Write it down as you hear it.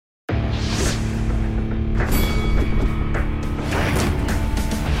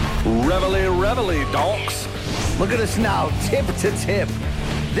Reveille, donks. Look at us now, tip to tip.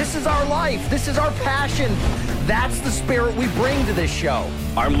 This is our life. This is our passion. That's the spirit we bring to this show.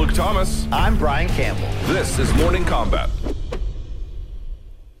 I'm Luke Thomas. I'm Brian Campbell. This is Morning Combat.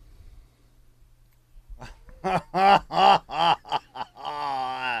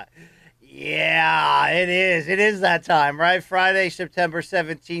 Yeah, it is. It is that time, right? Friday, September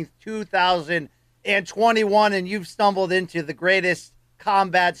 17th, 2021, and you've stumbled into the greatest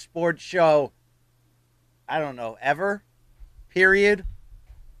combat sports show, I don't know, ever, period,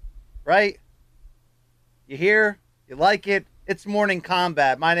 right? You hear? You like it? It's Morning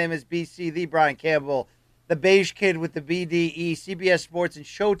Combat. My name is BC, the Brian Campbell, the beige kid with the BDE, CBS Sports, and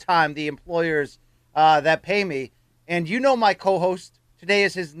Showtime, the employers that pay me. And you know my co-host. Today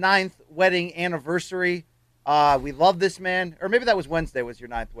is his 9th wedding anniversary. We love this man. Or maybe that was Wednesday was your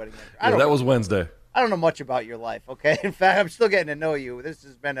 9th wedding anniversary. That was Wednesday. I don't know much about your life, okay? In fact, I'm still getting to know you. This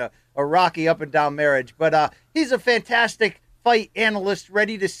has been a rocky up and down marriage. But he's a fantastic fight analyst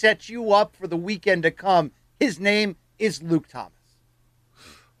ready to set you up for the weekend to come. His name is Luke Thomas.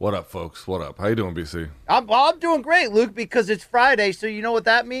 What up, folks? What up? How you doing, BC? I'm doing great, Luke, because it's Friday. So you know what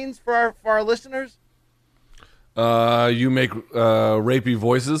that means for our listeners? You make rapey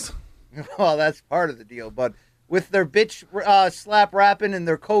voices? Well, that's part of the deal. But with their bitch slap rapping and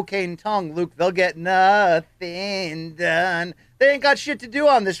their cocaine tongue, Luke, they'll get nothing done. They ain't got shit to do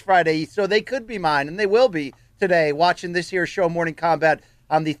on this Friday, so they could be mine, and they will be today, watching this here show, Morning Combat,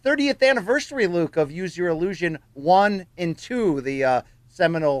 on the 30th anniversary, Luke, of Use Your Illusion 1 and 2, the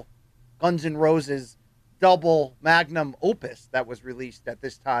seminal Guns N' Roses double magnum opus that was released at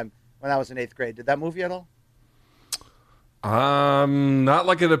this time when I was in 8th grade. Did that move you at all? Not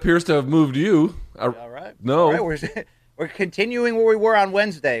like it appears to have moved you. All right. No. All right, we're continuing where we were on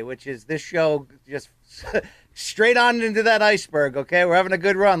Wednesday, which is this show just straight on into that iceberg, okay? We're having a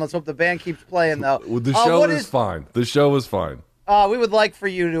good run. Let's hope the band keeps playing, though. The show is fine. The show is fine. We would like for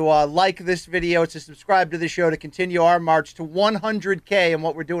you to like this video, to subscribe to the show, to continue our march to 100K and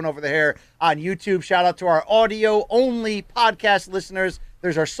what we're doing over there on YouTube. Shout out to our audio-only podcast listeners.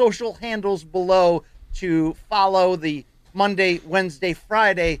 There's our social handles below to follow the Monday, Wednesday,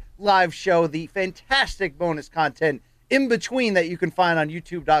 Friday live show, the fantastic bonus content in between that you can find on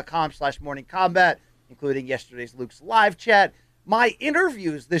youtube.com/morningcombat, including yesterday's Luke's live chat, my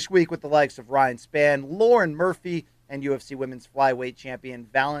interviews this week with the likes of Ryan Spann, Lauren Murphy, and UFC Women's Flyweight Champion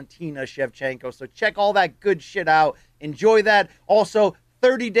Valentina Shevchenko. So check all that good shit out. Enjoy that. Also,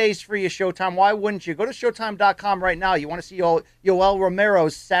 30 days free of Showtime. Why wouldn't you? Go to Showtime.com right now. You want to see Yoel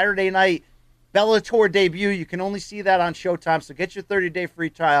Romero's Saturday night Bellator debut. You can only see that on Showtime, so get your 30-day free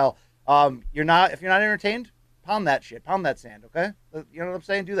trial. If you're not entertained, pound that shit. Pound that sand, okay? You know what I'm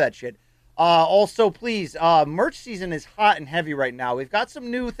saying? Do that shit. Also, please, merch season is hot and heavy right now. We've got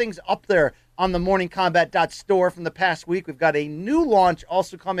some new things up there on the morningcombat.store from the past week. We've got a new launch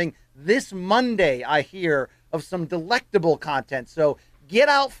also coming this Monday, I hear, of some delectable content. So get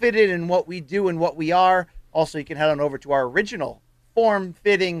outfitted in what we do and what we are. Also, you can head on over to our original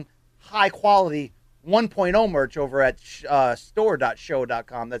form-fitting, high-quality 1.0 merch over at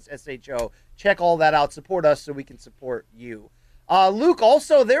store.show.com. That's S-H-O. Check all that out. Support us so we can support you. Luke,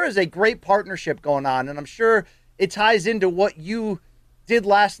 also, there is a great partnership going on, and I'm sure it ties into what you did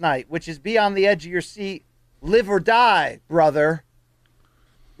last night, which is be on the edge of your seat, live or die, brother.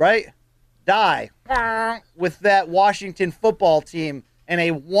 Right? Die. With that Washington football team and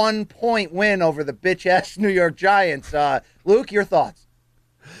a 1-point win over the bitch-ass New York Giants. Luke, your thoughts?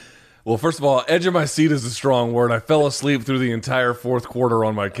 Well, first of all, edge of my seat is a strong word. I fell asleep through the entire fourth quarter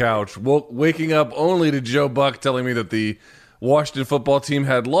on my couch, waking up only to Joe Buck telling me that the Washington football team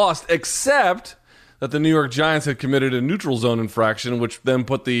had lost, except that the New York Giants had committed a neutral zone infraction, which then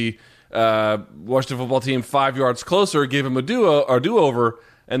put the Washington football team 5 yards closer, gave them a do-over,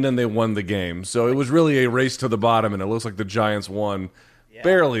 and then they won the game. So it was really a race to the bottom, and it looks like the Giants won. Yeah.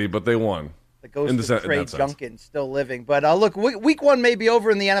 Barely, but they won. The ghost of Trey Junkin still living. But look, week one may be over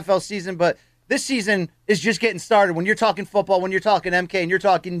in the NFL season, but this season is just getting started. When you're talking football, when you're talking MK, and you're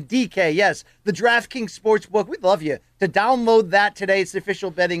talking DK, yes, the DraftKings Sportsbook, we'd love you to download that today. It's the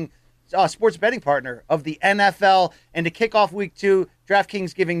official sports betting partner of the NFL. And to kick off week two,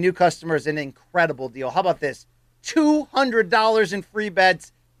 DraftKings giving new customers an incredible deal. How about this? $200 in free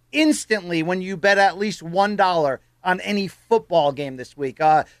bets instantly when you bet at least $1 on any football game this week.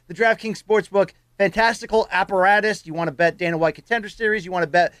 The DraftKings Sportsbook, fantastical apparatus. You want to bet Dana White Contender Series, you want to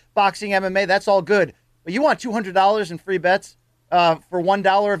bet boxing, MMA, that's all good. But you want $200 in free bets for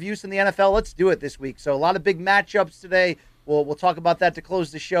 $1 of use in the NFL? Let's do it this week. So a lot of big matchups today. We'll talk about that to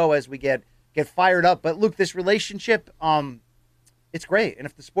close the show as we get fired up. But Luke, this relationship, it's great. And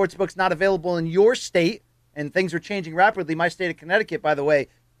if the sports book's not available in your state, and things are changing rapidly, my state of Connecticut, by the way,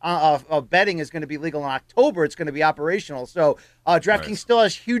 betting is going to be legal in October. It's going to be operational. So DraftKings still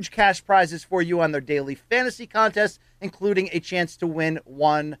has huge cash prizes for you on their daily fantasy contests, including a chance to win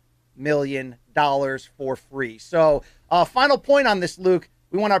 $1 million for free. So final point on this, Luke.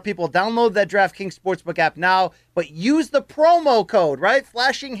 We want our people to download that DraftKings Sportsbook app now, but use the promo code, right?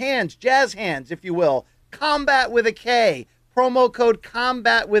 Flashing hands, jazz hands, if you will. Combat with a K. Promo code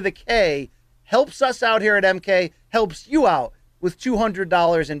Combat with a K helps us out here at MK, helps you out with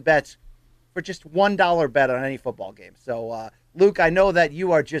 $200 in bets for just $1 bet on any football game. So, Luke, I know that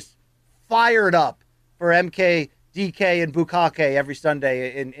you are just fired up for MK, DK, and Bukake every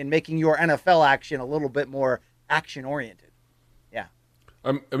Sunday in making your NFL action a little bit more action-oriented. Yeah.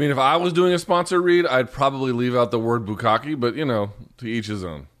 I mean, if I was doing a sponsor read, I'd probably leave out the word Bukake, but, to each his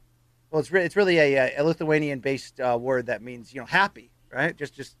own. Well, it's really a Lithuanian-based word that means, happy, right?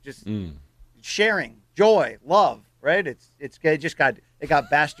 Just sharing, joy, love. Right? It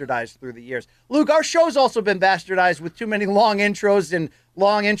got bastardized through the years. Luke, our show's also been bastardized with too many long intros and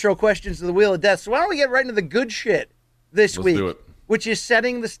long intro questions to the Wheel of Death. So why don't we get right into the good shit this week, which is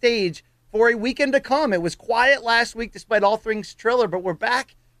setting the stage for a weekend to come. It was quiet last week despite all things Triller, but we're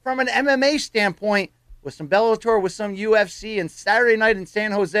back from an MMA standpoint with some Bellator, with some UFC, and Saturday night in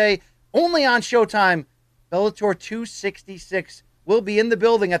San Jose, only on Showtime. Bellator 266 will be in the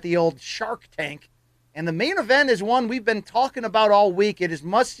building at the old Shark Tank. And the main event is one we've been talking about all week. It is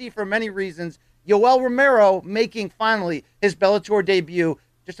must-see for many reasons. Yoel Romero making finally his Bellator debut,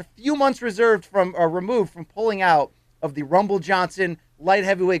 just a few months removed from pulling out of the Rumble Johnson light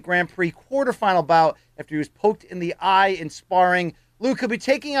heavyweight Grand Prix quarterfinal bout after he was poked in the eye in sparring. Luke could be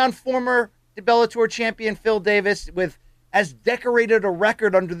taking on former Bellator champion Phil Davis with as decorated a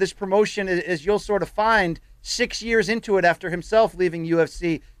record under this promotion as you'll sort of find 6 years into it after himself leaving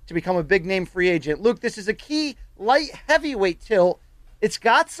UFC to become a big-name free agent. Luke, this is a key light heavyweight tilt. It's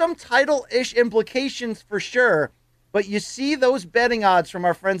got some title-ish implications for sure, but you see those betting odds from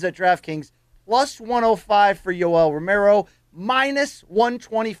our friends at DraftKings, plus 105 for Yoel Romero, minus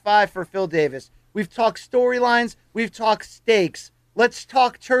 125 for Phil Davis. We've talked storylines. We've talked stakes. Let's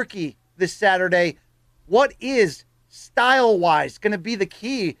talk turkey this Saturday. What is, style-wise, going to be the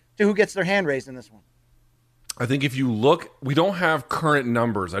key to who gets their hand raised in this one? I think if you look, we don't have current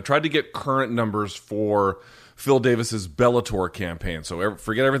numbers. I tried to get current numbers for Phil Davis's Bellator campaign. So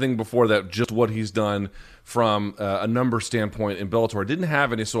forget everything before that, just what he's done from a number standpoint in Bellator. I didn't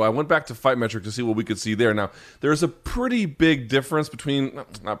have any, so I went back to Fight Metric to see what we could see there. Now, there's a pretty big difference between,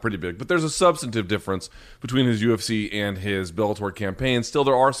 not pretty big, but there's a substantive difference between his UFC and his Bellator campaign. Still,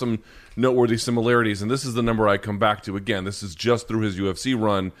 there are some noteworthy similarities, and this is the number I come back to. Again, this is just through his UFC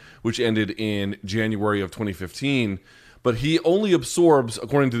run, which ended in January of 2015. But he only absorbs,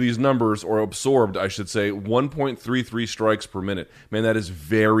 according to these numbers, or absorbed, I should say, 1.33 strikes per minute. Man, that is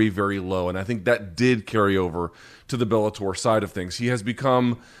very, very low. And I think that did carry over to the Bellator side of things. He has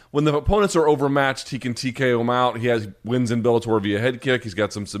become, when the opponents are overmatched, he can TKO them out. He has wins in Bellator via head kick. He's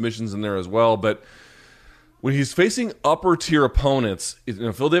got some submissions in there as well. But when he's facing upper-tier opponents,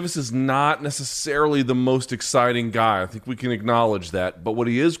 Phil Davis is not necessarily the most exciting guy. I think we can acknowledge that. But what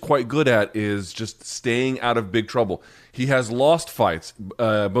he is quite good at is just staying out of big trouble. He has lost fights,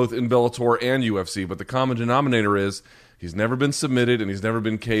 both in Bellator and UFC, but the common denominator is he's never been submitted and he's never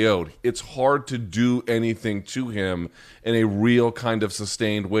been KO'd. It's hard to do anything to him in a real kind of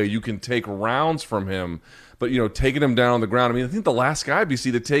sustained way. You can take rounds from him, but, taking him down on the ground. I mean, I think the last guy,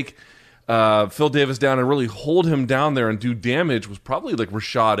 BC, to take Phil Davis down and really hold him down there and do damage was probably like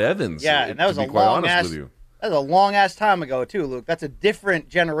Rashad Evans. Yeah, and that was a long ass time ago too, Luke. That's a different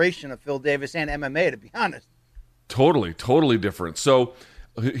generation of Phil Davis and MMA, to be honest. Totally different. So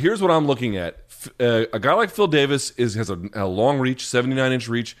here's what I'm looking at. A guy like Phil Davis has a long reach, 79-inch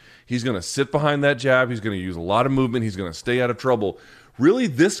reach. He's going to sit behind that jab. He's going to use a lot of movement. He's going to stay out of trouble. Really,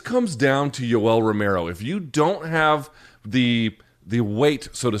 this comes down to Yoel Romero. If you don't have the weight,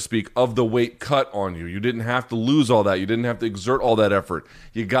 so to speak, of the weight cut on you. You didn't have to lose all that. You didn't have to exert all that effort.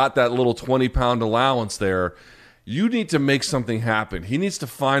 You got that little 20-pound allowance there. You need to make something happen. He needs to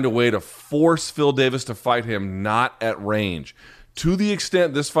find a way to force Phil Davis to fight him not at range. To the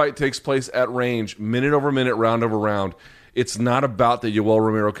extent this fight takes place at range, minute over minute, round over round, it's not about that Yoel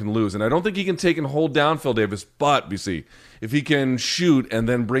Romero can lose. And I don't think he can take and hold down Phil Davis, but, BC, if he can shoot and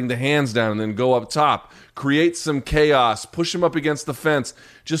then bring the hands down and then go up top, create some chaos, push him up against the fence,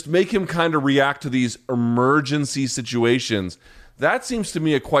 just make him kind of react to these emergency situations, that seems to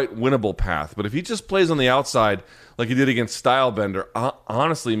me a quite winnable path. But if he just plays on the outside like he did against Stylebender,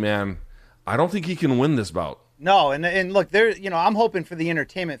 honestly, man, I don't think he can win this bout. No, and look, there. I'm hoping for the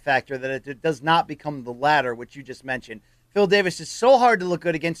entertainment factor that it does not become the latter, which you just mentioned. Phil Davis is so hard to look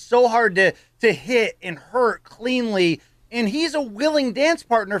good against, so hard to hit and hurt cleanly, and he's a willing dance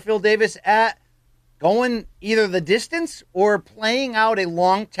partner, Phil Davis, at going either the distance or playing out a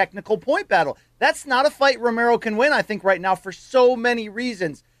long technical point battle. That's not a fight Romero can win, I think, right now for so many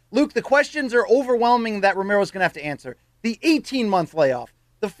reasons. Luke, the questions are overwhelming that Romero's going to have to answer. The 18-month layoff.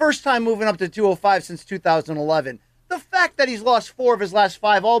 The first time moving up to 205 since 2011. The fact that he's lost 4 of his last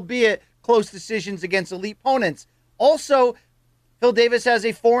 5, albeit close decisions against elite opponents. Also, Phil Davis has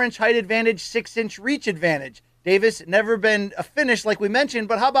a 4-inch height advantage, 6-inch reach advantage. Davis never been a finish like we mentioned,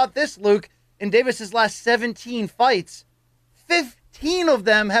 but how about this, Luke? In Davis's last 17 fights, 15 of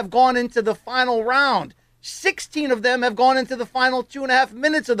them have gone into the final round. 16 of them have gone into the final 2.5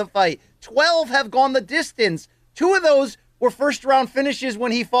 minutes of the fight. 12 have gone the distance. 2 of those were first-round finishes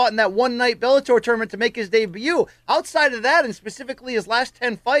when he fought in that one-night Bellator tournament to make his debut. Outside of that, and specifically his last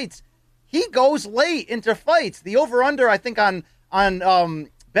 10 fights, he goes late into fights. The over-under, I think, on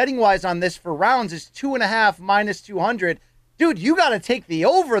betting-wise on this for rounds is 2.5 minus 200. Dude, you got to take the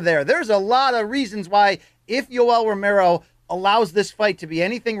over there. There's a lot of reasons why if Yoel Romero allows this fight to be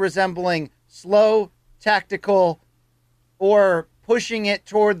anything resembling slow, tactical, or pushing it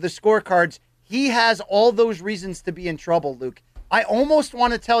toward the scorecards, he has all those reasons to be in trouble, Luke. I almost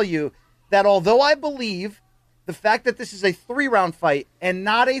want to tell you that although I believe the fact that this is a 3-round fight and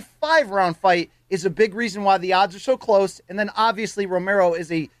not a 5-round fight is a big reason why the odds are so close, and then obviously Romero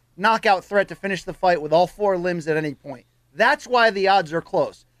is a knockout threat to finish the fight with all 4 limbs at any point. That's why the odds are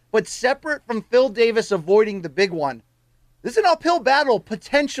close. But separate from Phil Davis avoiding the big one, this is an uphill battle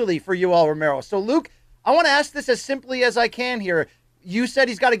potentially for Yoel Romero. So, Luke, I want to ask this as simply as I can here. You said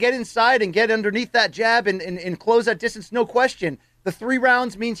he's got to get inside and get underneath that jab and close that distance, no question. The 3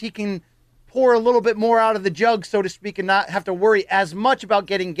 rounds means he can pour a little bit more out of the jug, so to speak, and not have to worry as much about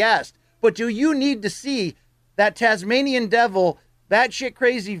getting gassed. But do you need to see that Tasmanian Devil, batshit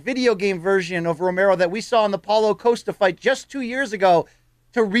crazy video game version of Romero that we saw in the Paulo Costa fight just 2 years ago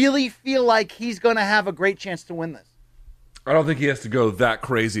to really feel like he's going to have a great chance to win this? I don't think he has to go that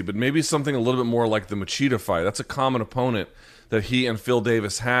crazy, but maybe something a little bit more like the Machida fight. That's a common opponent that he and Phil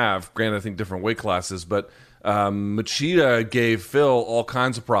Davis have. Granted, I think different weight classes, but Machida gave Phil all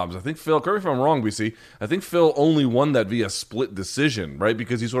kinds of problems. I think Phil, correct me if I'm wrong, BC, I think Phil only won that via split decision, right?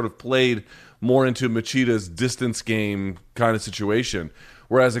 Because he sort of played more into Machida's distance game kind of situation.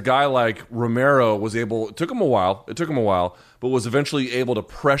 Whereas a guy like Romero was able, it took him a while, but was eventually able to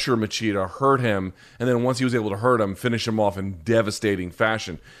pressure Machida, hurt him, and then once he was able to hurt him, finish him off in devastating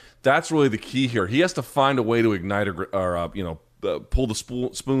fashion. That's really the key here. He has to find a way to ignite pull the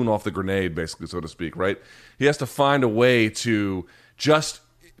spoon off the grenade, basically, so to speak, right? He has to find a way to just,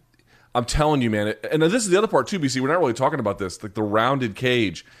 I'm telling you, man, and this is the other part too, BC, we're not really talking about this, like the rounded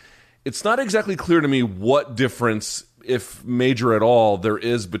cage. It's not exactly clear to me what difference, if major at all, there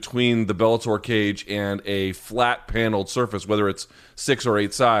is between the Bellator cage and a flat paneled surface, whether it's 6 or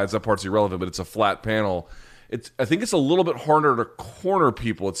 8 sides, that part's irrelevant, but it's a flat panel. I think it's a little bit harder to corner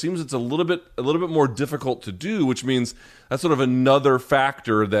people. It seems it's a little bit more difficult to do, which means that's sort of another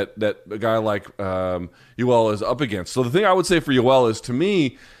factor that a guy like Yoel is up against. So the thing I would say for Yoel is, to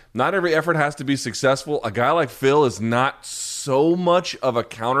me, not every effort has to be successful. A guy like Phil is not so much of a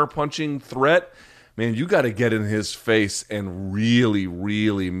counterpunching threat. Man, you got to get in his face and really,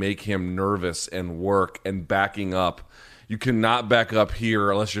 really make him nervous and work and backing up. You cannot back up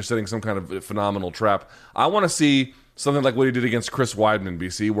here unless you're setting some kind of phenomenal trap. I want to see something like what he did against Chris Weidman,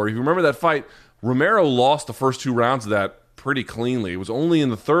 BC, where if you remember that fight, Romero lost the first 2 rounds of that pretty cleanly. It was only in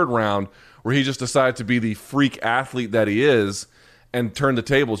the 3rd round where he just decided to be the freak athlete that he is and turn the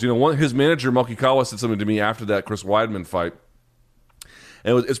tables. You know, his manager, Melky Kawa, said something to me after that Chris Weidman fight.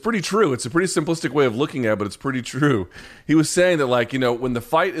 And it's pretty true. It's a pretty simplistic way of looking at it, but it's pretty true. He was saying that, like, you know, when the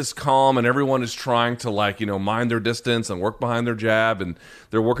fight is calm and everyone is trying to, like, you know, mind their distance and work behind their jab and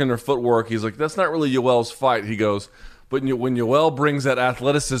they're working their footwork, he's like, that's not really Yoel's fight. He goes, but when Yoel brings that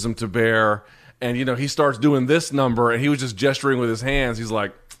athleticism to bear and, you know, he starts doing this number and he was just gesturing with his hands, he's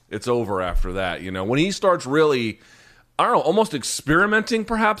like, it's over after that. You know, when he starts really, I don't know, almost experimenting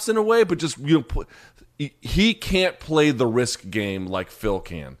perhaps in a way, but just, you know, he can't play the risk game like Phil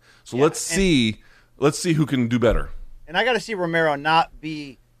can. So let's see who can do better. And I got to see Romero not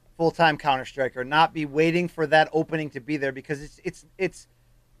be full-time counter striker, not be waiting for that opening to be there, because it's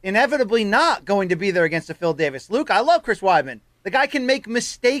inevitably not going to be there against a Phil Davis. Luke, I love Chris Weidman. The guy can make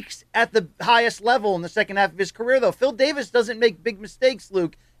mistakes at the highest level in the second half of his career, though. Phil Davis doesn't make big mistakes,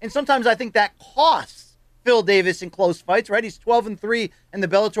 Luke. And sometimes I think that costs Phil Davis in close fights, right? He's 12-3 in the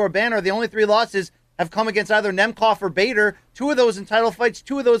Bellator banner. The only 3 losses have come against either Nemkov or Bader. 2 of those in title fights,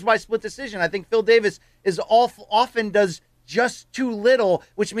 2 of those by split decision. I think Phil Davis often does just too little,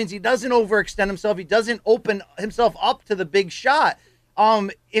 which means he doesn't overextend himself. He doesn't open himself up to the big shot.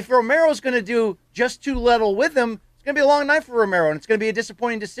 If Romero's going to do just too little with him, it's going to be a long night for Romero, and it's going to be a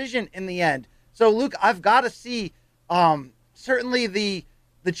disappointing decision in the end. So, Luke, I've got to see certainly the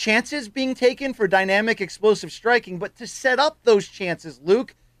chances being taken for dynamic, explosive striking, but to set up those chances,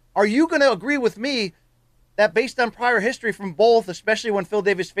 Luke, are you going to agree with me that based on prior history from both, especially when Phil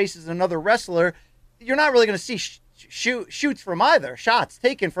Davis faces another wrestler, you're not really going to see shoots from either, shots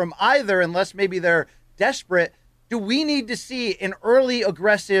taken from either, unless maybe they're desperate? Do we need to see an early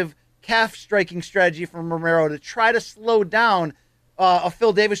aggressive calf striking strategy from Romero to try to slow down a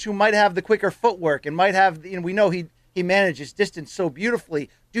Phil Davis who might have the quicker footwork and might have, we know he manages distance so beautifully.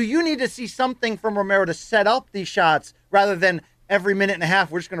 Do you need to see something from Romero to set up these shots rather than every minute and a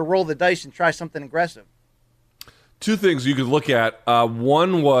half we're just going to roll the dice and try something aggressive? 2 things you could look at.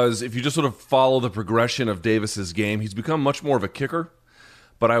 One was, if you just sort of follow the progression of Davis's game, he's become much more of a kicker.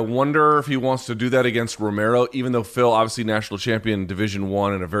 But I wonder if he wants to do that against Romero, even though Phil, obviously national champion, Division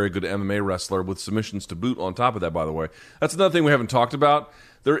I, and a very good MMA wrestler with submissions to boot on top of that, by the way. That's another thing we haven't talked about.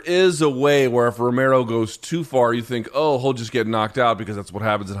 There is a way where if Romero goes too far, you think, oh, he'll just get knocked out because that's what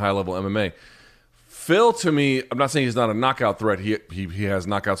happens in high-level MMA. Phil, to me, I'm not saying he's not a knockout threat. He has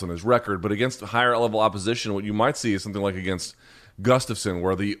knockouts on his record, but against higher level opposition, what you might see is something like against Gustafsson,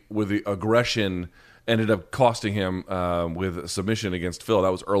 where the aggression ended up costing him with submission against Phil.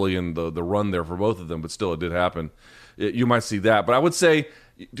 That was early in the run there for both of them, but still, it did happen. You might see that, but I would say,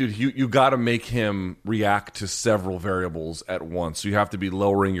 dude, you got to make him react to several variables at once. So you have to be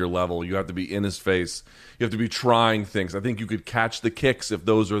lowering your level. You have to be in his face. You have to be trying things. I think you could catch the kicks if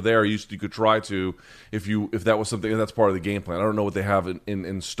those are there. You could try to, if that was something, that's part of the game plan. I don't know what they have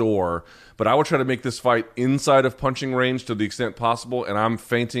in store, but I would try to make this fight inside of punching range to the extent possible, and I'm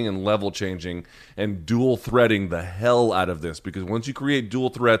feinting and level changing and dual threading the hell out of this, because once you create dual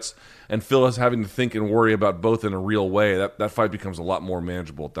threats and Phil is having to think and worry about both in a real way, that fight becomes a lot more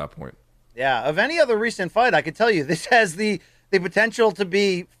manageable at that point. Yeah, of any other recent fight, I could tell you this has the potential to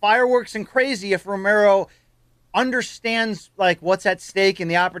be fireworks and crazy if Romero understands like what's at stake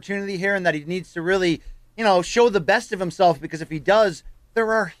and the opportunity here, and that he needs to really, show the best of himself, because if he does,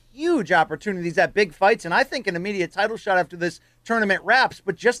 there are huge opportunities at big fights, and I think an immediate title shot after this tournament wraps.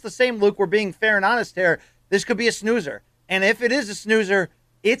 But just the same, Luke, we're being fair and honest here. This could be a snoozer, and if it is a snoozer,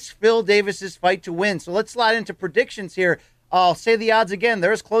 it's Phil Davis's fight to win. So let's slide into predictions here. I'll say the odds again.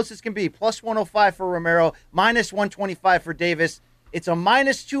 They're as close as can be. Plus 105 for Romero, minus 125 for Davis. It's a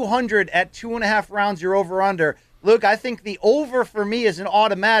minus 200 at 2.5 rounds. You're over-under. Luke, I think the over for me is an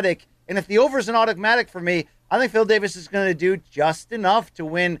automatic. And if the over is an automatic for me, I think Phil Davis is going to do just enough to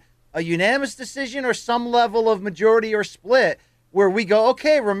win a unanimous decision or some level of majority or split where we go,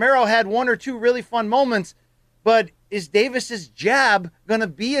 okay, Romero had 1 or 2 really fun moments, but is Davis's jab going to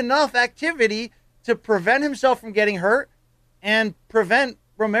be enough activity to prevent himself from getting hurt and prevent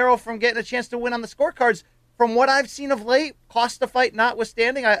Romero from getting a chance to win on the scorecards? From what I've seen of late, cost the fight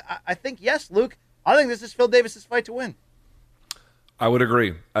notwithstanding, I think, yes, Luke, I think this is Phil Davis's fight to win. I would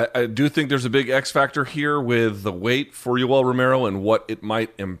agree. I do think there's a big X factor here with the weight for Yoel Romero and what it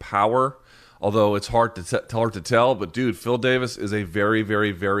might empower, although it's hard to tell. But, dude, Phil Davis is a very,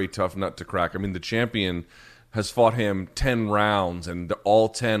 very, very tough nut to crack. I mean, the champion has fought him 10 rounds, and all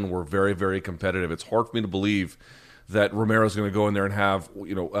 10 were very, very competitive. It's hard for me to believe that Romero's going to go in there and have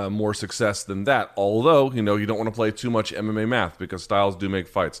more success than that. Although you don't want to play too much MMA math because styles do make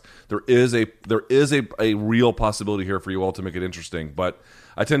fights. There is a real possibility here for Yoel to make it interesting, but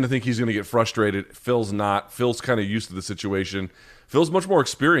I tend to think he's going to get frustrated. Phil's not. Phil's kind of used to the situation. Phil's much more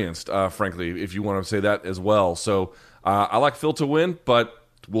experienced, frankly, if you want to say that as well. So I like Phil to win, but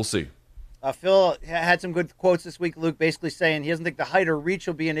we'll see. Phil had some good quotes this week, Luke, basically saying he doesn't think the height or reach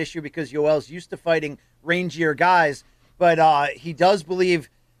will be an issue because Yoel's used to fighting rangier guys. But he does believe,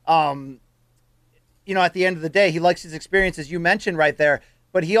 at the end of the day, he likes his experience, as you mentioned right there.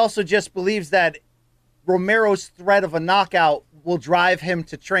 But he also just believes that Romero's threat of a knockout will drive him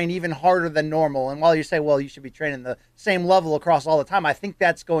to train even harder than normal. And while you say, well, you should be training the same level across all the time, I think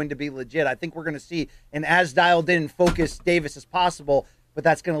that's going to be legit. I think we're going to see an as dialed in, focused Davis as possible, but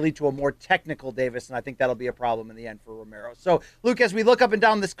that's going to lead to a more technical Davis, and I think that'll be a problem in the end for Romero. So, Luke, as we look up and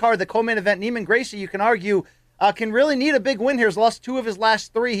down this card, the co-main event, Neiman Gracie, you can argue, can really need a big win here. He's lost 2 of his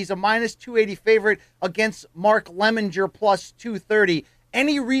last 3. He's a minus 280 favorite against Mark Lemminger plus 230.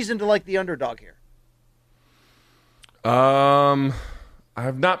 Any reason to like the underdog here? I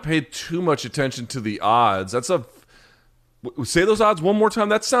have not paid too much attention to the odds. Say those odds one more time.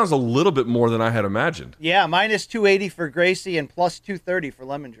 That sounds a little bit more than I had imagined. Yeah, minus 280 for Gracie and plus 230 for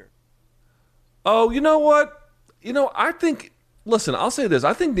Lemminger. Oh, you know what? I think, listen, I'll say this.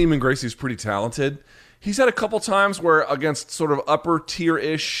 I think Neiman Gracie's pretty talented. He's had a couple times where against sort of upper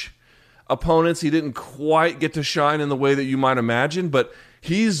tier-ish opponents, he didn't quite get to shine in the way that you might imagine, but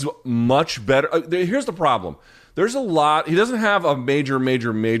he's much better. Here's the problem. There's a lot. He doesn't have a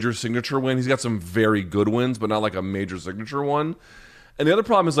major signature win. He's got some very good wins, but not like a major signature one. And the other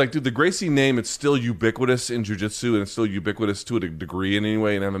problem is, like, dude, the Gracie name, it's still ubiquitous in jiu-jitsu, and it's still ubiquitous to a degree in any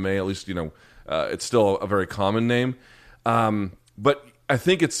way in MMA. At least, it's still a very common name. But I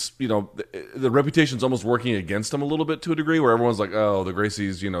think it's, the reputation's almost working against him a little bit to a degree, where everyone's like, oh, the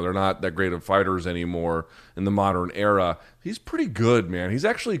Gracies, they're not that great of fighters anymore in the modern era. He's pretty good, man. He's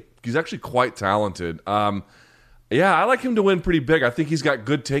actually quite talented. Yeah, I like him to win pretty big. I think he's got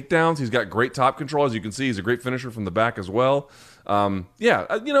good takedowns. He's got great top control. As you can see, he's a great finisher from the back as well. You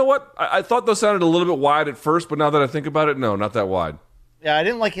know what? I thought those sounded a little bit wide at first, but now that I think about it, no, not that wide. Yeah, I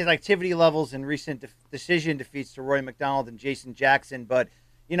didn't like his activity levels in recent decision defeats to Roy McDonald and Jason Jackson, but,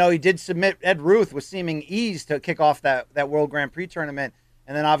 he did submit Ed Ruth with seeming ease to kick off that World Grand Prix tournament,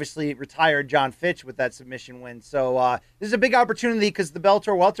 and then obviously retired John Fitch with that submission win. So this is a big opportunity because the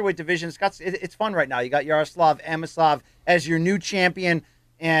Bellator welterweight division, it's fun right now. You got Yaroslav Amosov as your new champion,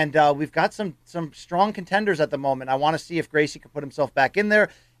 and we've got some strong contenders at the moment. I want to see if Gracie can put himself back in there.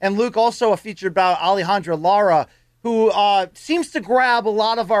 And Luke, also a featured bout, Alejandra Lara, who seems to grab a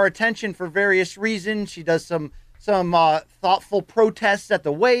lot of our attention for various reasons. She does some thoughtful protests at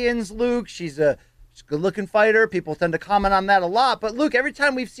the weigh-ins, Luke. She's a good-looking fighter. People tend to comment on that a lot. But, Luke, every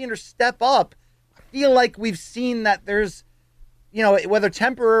time we've seen her step up, I feel like we've seen that there's, whether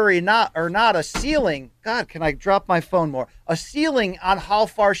temporary or not, a ceiling. God, can I drop my phone more? A ceiling on how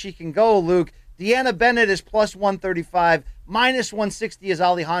far she can go, Luke. Deanna Bennett is plus 135. Minus 160 is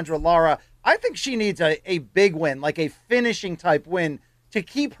Alejandra Lara. I think she needs a big win, like a finishing type win, to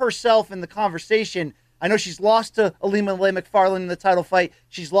keep herself in the conversation. I know she's lost to Alima Lay McFarlane in the title fight.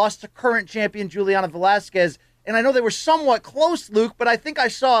 She's lost to current champion Juliana Velasquez. And I know they were somewhat close, Luke, but I think I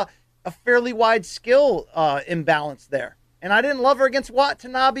saw a fairly wide skill imbalance there. And I didn't love her against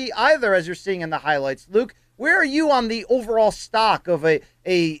Watanabe either, as you're seeing in the highlights. Luke, where are you on the overall stock of a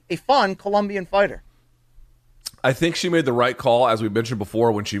fun Colombian fighter? I think she made the right call, as we mentioned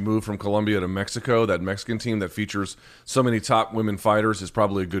before, when she moved from Colombia to Mexico. That Mexican team that features so many top women fighters is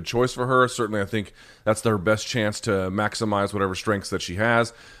probably a good choice for her. Certainly, I think that's their best chance to maximize whatever strengths that she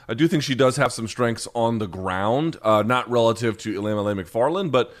has. I do think she does have some strengths on the ground, not relative to Ilima Lay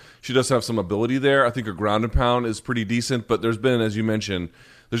McFarlane, but she does have some ability there. I think her ground and pound is pretty decent, but there's been, as you mentioned,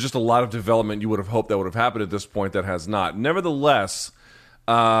 there's just a lot of development you would have hoped that would have happened at this point that has not. Nevertheless,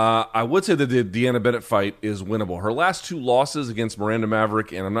 I would say that the Deanna Bennett fight is winnable. Her last two losses against Miranda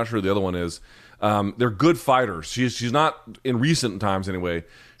Maverick, and I'm not sure who the other one is, they're good fighters. She's not, in recent times anyway,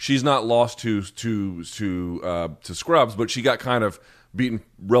 she's not lost to scrubs, but she got kind of beaten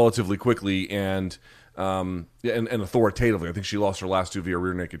relatively quickly and authoritatively. I think she lost her last two via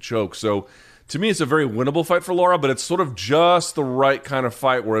rear naked choke. So to me, it's a very winnable fight for Lara, but it's sort of just the right kind of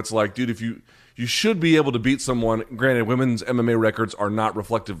fight where it's like, dude, if you should be able to beat someone. Granted, women's MMA records are not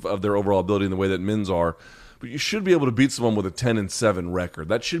reflective of their overall ability in the way that men's are, but you should be able to beat someone with a 10-7 record.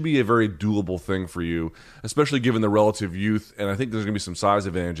 That should be a very doable thing for you, especially given the relative youth, and I think there's going to be some size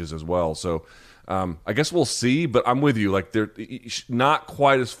advantages as well. So I guess we'll see, but I'm with you. Like, they're not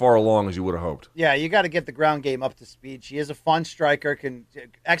quite as far along as you would have hoped. Yeah, you got to get the ground game up to speed. She is a fun striker,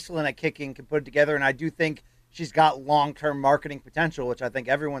 excellent at kicking, can put it together, and I do think she's got long-term marketing potential, which I think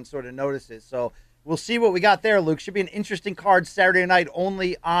everyone sort of notices. So we'll see what we got there, Luke. Should be an interesting card Saturday night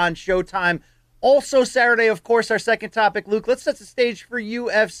only on Showtime. Also Saturday, of course, our second topic, Luke. Let's set the stage for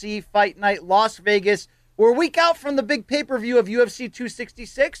UFC Fight Night Las Vegas. We're a week out from the big pay-per-view of UFC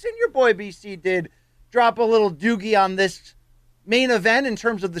 266, and your boy BC did drop a little doogie on this main event in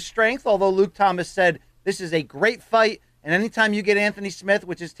terms of the strength, although Luke Thomas said this is a great fight. And anytime you get Anthony Smith,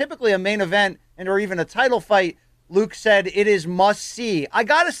 which is typically a main event and or even a title fight, Luke said it is must-see. I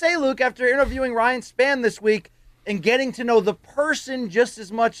got to say, Luke, after interviewing Ryan Spann this week and getting to know the person just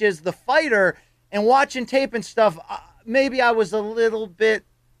as much as the fighter and watching tape and stuff, maybe I was a little bit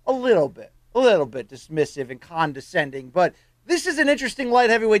dismissive and condescending. But this is an interesting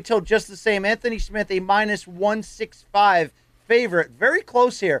light heavyweight tilt just the same. Anthony Smith, a minus 165 favorite. Very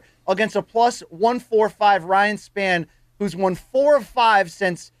close here against a plus 145 Ryan Spann, who's won 4 of 5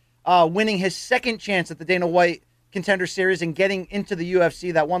 since winning his second chance at the Dana White Contender Series and getting into the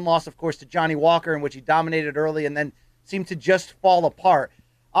UFC. That one loss, of course, to Johnny Walker, in which he dominated early and then seemed to just fall apart.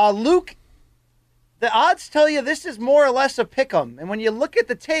 Luke, the odds tell you this is more or less a pick-em. And when you look at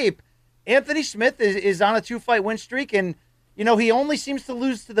the tape, Anthony Smith is on a 2-fight win streak, and, he only seems to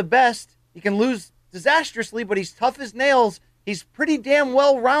lose to the best. He can lose disastrously, but he's tough as nails. He's pretty damn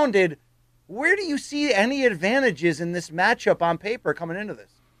well-rounded. Where do you see any advantages in this matchup on paper coming into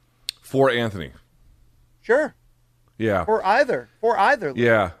this? For Anthony. Sure. Yeah. For either.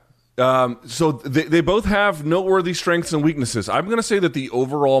 Yeah. So they both have noteworthy strengths and weaknesses. I'm going to say that the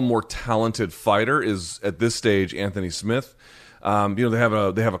overall more talented fighter is, at this stage, Anthony Smith. They have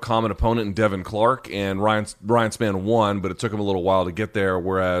a common opponent in Devin Clark, and Ryan Spann won, but it took him a little while to get there,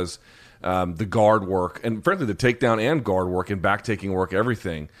 whereas the guard work, and frankly the takedown and guard work and back-taking work,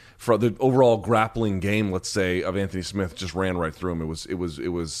 everything, for the overall grappling game, let's say, of Anthony Smith just ran right through him. It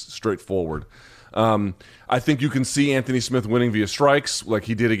was straightforward. I think you can see Anthony Smith winning via strikes like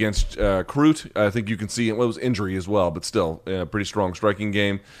he did against Crute. I think you can see it was injury as well, but still a pretty strong striking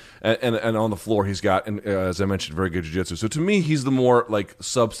game. And on the floor he's got, and as I mentioned, very good jiu-jitsu. So to me, he's the more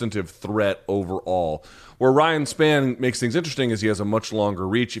substantive threat overall. Where Ryan Spann makes things interesting is he has a much longer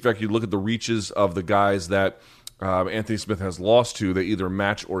reach. In fact, you look at the reaches of the guys that Anthony Smith has lost to, they either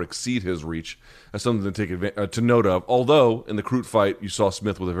match or exceed his reach. That's something to take to note of. Although in the Crute fight, you saw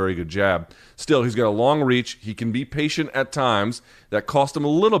Smith with a very good jab. Still, he's got a long reach. He can be patient at times. That cost him a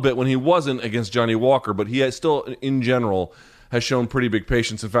little bit when he wasn't against Johnny Walker, but he has still, in general, has shown pretty big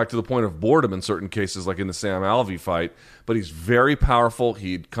patience. In fact, to the point of boredom in certain cases, like in the Sam Alvey fight. But he's very powerful.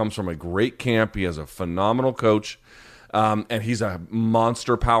 He comes from a great camp. He has a phenomenal coach. And he's a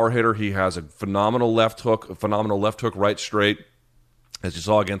monster power hitter. He has a phenomenal left hook right straight, as you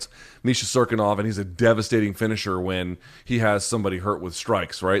saw against Misha Cirkunov, and he's a devastating finisher when he has somebody hurt with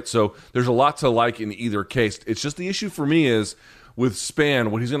strikes, right? So there's a lot to like in either case. It's just the issue for me is with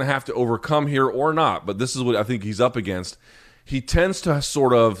Spann, what he's going to have to overcome here or not, but this is what I think he's up against. He tends to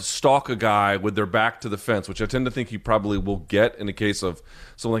sort of stalk a guy with their back to the fence, which I tend to think he probably will get in the case of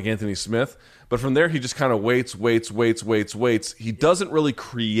someone like Anthony Smith. But from there, he just kind of waits. He doesn't really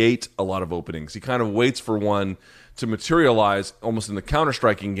create a lot of openings. He kind of waits for one to materialize almost in the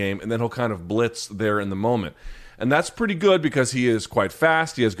counter-striking game, and then he'll kind of blitz there in the moment. And that's pretty good because he is quite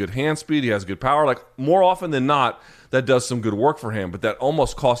fast, he has good hand speed, he has good power. Like, more often than not, that does some good work for him. But that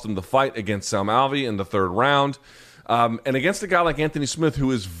almost cost him the fight against Sam Alvey in the third round. And against a guy like Anthony Smith,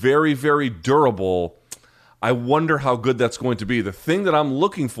 who is very, very durable, I wonder how good that's going to be. The thing that I'm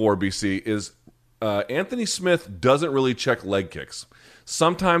looking for, BC, is Anthony Smith doesn't really check leg kicks.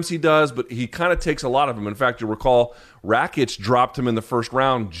 Sometimes he does, but he kind of takes a lot of them. In fact, you'll recall Rakic dropped him in the first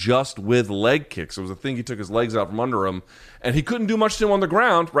round just with leg kicks. It was a thing. He took his legs out from under him, and he couldn't do much to him on the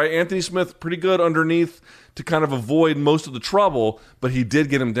ground, right? Anthony Smith, pretty good underneath to kind of avoid most of the trouble, but he did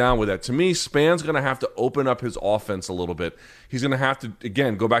get him down with that. To me, Spann's going to have to open up his offense a little bit. He's going to have to,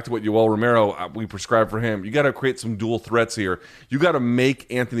 again, go back to what Yoel Romero, we prescribed for him. You got to create some dual threats here. You got to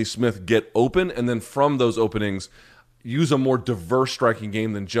make Anthony Smith get open, and then from those openings, use a more diverse striking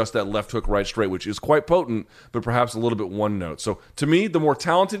game than just that left hook right straight, which is quite potent, but perhaps a little bit one note. So to me, the more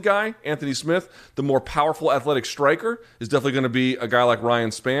talented guy, Anthony Smith, the more powerful athletic striker is definitely going to be a guy like Ryan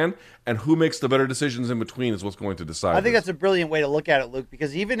Spann, and who makes the better decisions in between is what's going to decide. I think that's a brilliant way to look at it, Luke,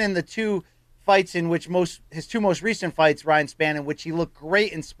 because even in the two fights in which his two most recent fights, Ryan Spann, in which he looked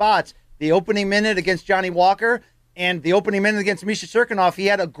great in spots, the opening minute against Johnny Walker and the opening minute against Misha Cirkunov, he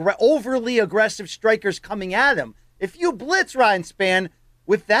had overly aggressive strikers coming at him. If you blitz Ryan Spann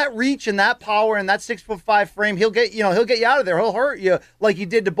with that reach and that power and that 6'5" frame, he'll get you out of there. He'll hurt you like he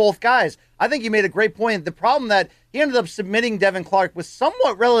did to both guys. I think you made a great point. The problem that he ended up submitting Devin Clark with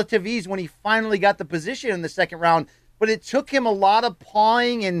somewhat relative ease when he finally got the position in the second round, but it took him a lot of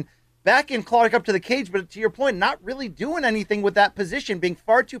pawing and backing Clark up to the cage. But to your point, not really doing anything with that position, being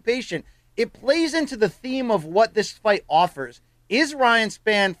far too patient. It plays into the theme of what this fight offers. Is Ryan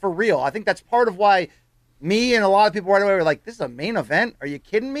Spann for real? I think that's part of why me and a lot of people right away were like, this is a main event? Are you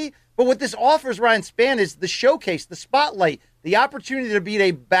kidding me? But what this offers Ryan Spann is the showcase, the spotlight, the opportunity to beat a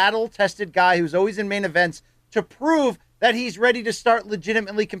battle-tested guy who's always in main events to prove that he's ready to start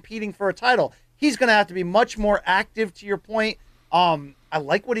legitimately competing for a title. He's going to have to be much more active, to your point. I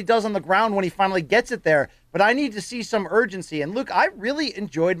like what he does on the ground when he finally gets it there, but I need to see some urgency. And Luke, I really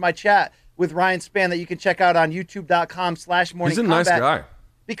enjoyed my chat with Ryan Spann that you can check out on youtube.com/morningcombat. He's a nice guy.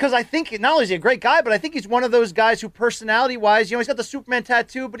 Because I think not only is he a great guy, but I think he's one of those guys who personality-wise, he's got the Superman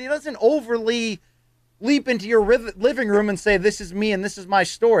tattoo, but he doesn't overly leap into your living room and say, this is me and this is my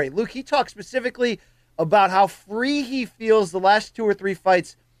story. Luke, he talked specifically about how free he feels the last 2 or 3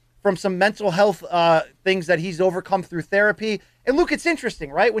 fights from some mental health things that he's overcome through therapy. And Luke, it's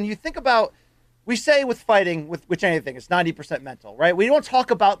interesting, right? When you think about, we say with fighting, with which anything, it's 90% mental, right? We don't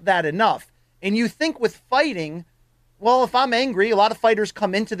talk about that enough. And you think with fighting, well, if I'm angry, a lot of fighters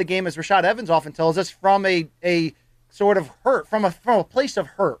come into the game, as Rashad Evans often tells us, from a sort of hurt, from a place of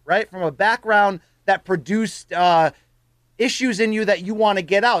hurt, right? From a background that produced issues in you that you want to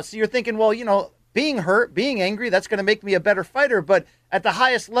get out. So you're thinking, well, being hurt, being angry, that's going to make me a better fighter. But at the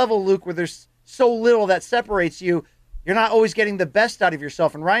highest level, Luke, where there's so little that separates you, you're not always getting the best out of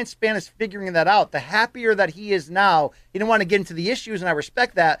yourself. And Ryan Spann is figuring that out. The happier that he is now, he didn't want to get into the issues, and I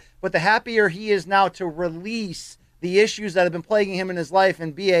respect that, but the happier he is now to release the issues that have been plaguing him in his life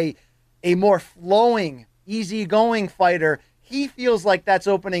and be a more flowing, easygoing fighter, he feels like that's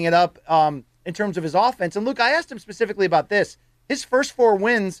opening it up in terms of his offense. And Luke, I asked him specifically about this. His first 4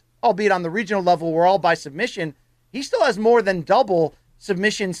 wins, albeit on the regional level, were all by submission. He still has more than double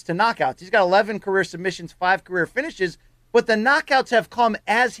submissions to knockouts. He's got 11 career submissions, 5 career finishes, but the knockouts have come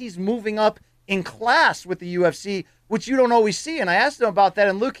as he's moving up in class with the UFC, which you don't always see. And I asked him about that,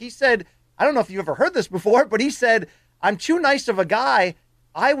 and Luke, he said, I don't know if you've ever heard this before, but he said, I'm too nice of a guy.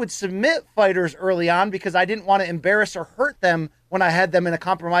 I would submit fighters early on because I didn't want to embarrass or hurt them when I had them in a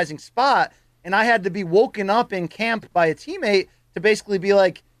compromising spot. And I had to be woken up in camp by a teammate to basically be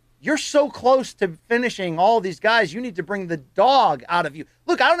like, you're so close to finishing all these guys. You need to bring the dog out of you.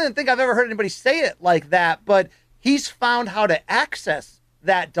 Look, I don't even think I've ever heard anybody say it like that, but he's found how to access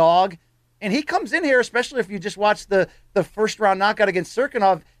that dog. And he comes in here, especially if you just watch the first round knockout against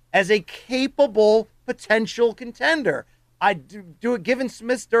Serkinov, as a capable potential contender. I do it, given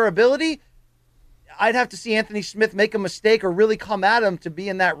Smith's durability, I'd have to see Anthony Smith make a mistake or really come at him to be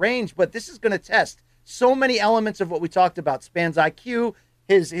in that range. But this is going to test so many elements of what we talked about. Spann's IQ,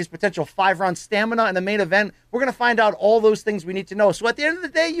 his potential 5-round stamina in the main event. We're going to find out all those things we need to know. So at the end of the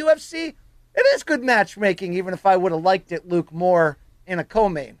day, UFC, it is good matchmaking, even if I would have liked it, Luke, more in a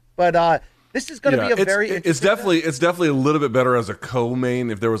co-main. But this is going to be a very interesting it's definitely a little bit better as a co-main.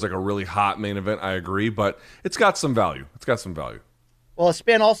 If there was like a really hot main event, I agree, but it's got some value. Well,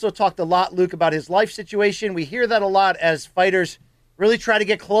 Spann also talked a lot, Luke, about his life situation. We hear that a lot as fighters really try to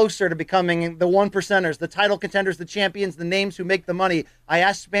get closer to becoming the 1%ers, the title contenders, the champions, the names who make the money. I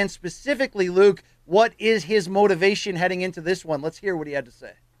asked Spann specifically, Luke, what is his motivation heading into this one? Let's hear what he had to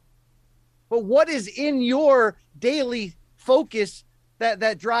say. But what is in your daily focus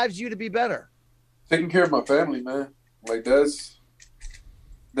that drives you to be better? Taking care of my family, man. Like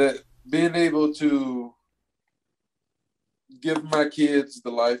that being able to give my kids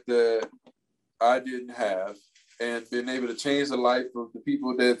the life that I didn't have, and being able to change the life of the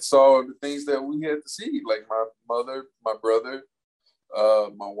people that saw the things that we had to see, like my mother, my brother,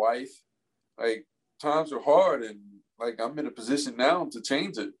 my wife. Like, times are hard, and like I'm in a position now to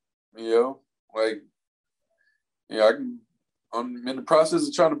change it. I'm in the process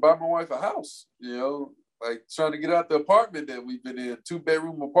of trying to buy my wife a house. Like trying to get out the apartment that we've been in,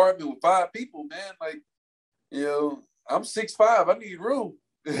 2-bedroom apartment with 5 people, man. Like, I'm 6'5". I need room.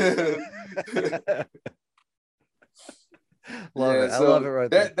 Love it. I love it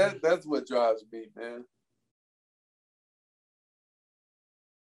right there. That's what drives me, man.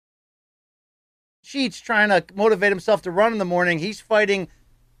 Sheets trying to motivate himself to run in the morning. He's fighting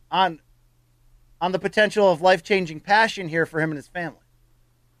on the potential of life-changing passion here for him and his family.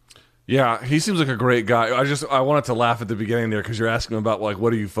 Yeah, he seems like a great guy. I wanted to laugh at the beginning there because you're asking him about, like,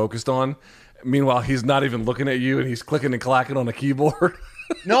 what are you focused on? Meanwhile, he's not even looking at you, and he's clicking and clacking on a keyboard.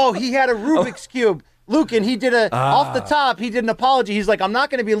 No, he had a Rubik's Cube. Luke, and he did off the top, he did an apology. He's like, I'm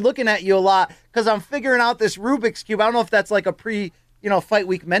not going to be looking at you a lot because I'm figuring out this Rubik's Cube. I don't know if that's like a fight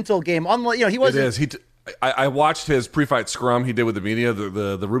week mental game. He wasn't. It is. I watched his pre-fight scrum he did with the media.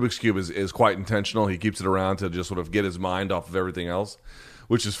 The Rubik's Cube is quite intentional. He keeps it around to just sort of get his mind off of everything else,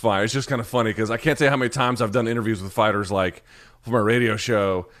 which is fine. It's just kind of funny because I can't tell you how many times I've done interviews with fighters, like for my radio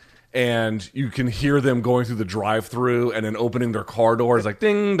show, and you can hear them going through the drive-through and then opening their car doors like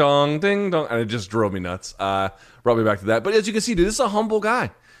ding dong, and it just drove me nuts. Brought me back to that. But as you can see, dude, this is a humble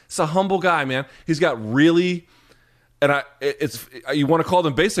guy. It's a humble guy, man. He's got really, and you want to call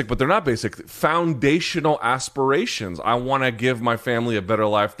them basic, but they're not basic. Foundational aspirations. I want to give my family a better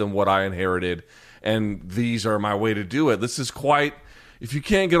life than what I inherited, and these are my way to do it. This is quite. If you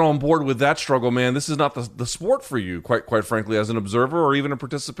can't get on board with that struggle, man, this is not the sport for you, quite frankly, as an observer or even a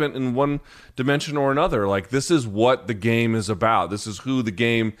participant in one dimension or another. Like, this is what the game is about. This is who the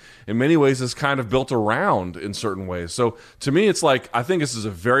game, in many ways, is kind of built around in certain ways. So, to me, it's like, I think this is a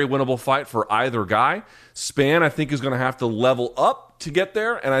very winnable fight for either guy. Spann, I think, is going to have to level up to get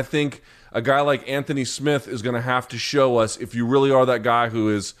there, and I think a guy like Anthony Smith is going to have to show us, if you really are that guy who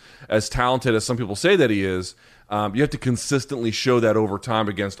is as talented as some people say that he is, you have to consistently show that over time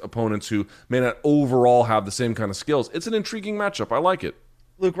against opponents who may not overall have the same kind of skills. It's an intriguing matchup. I like it.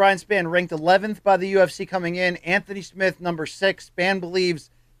 Luke, Ryan Spann ranked 11th by the UFC coming in. Anthony Smith, number 6. Spann believes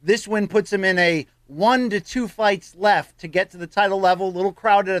this win puts him in a 1 to 2 fights left to get to the title level. A little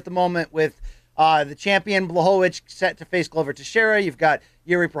crowded at the moment with the champion Blachowicz set to face Glover Teixeira. You've got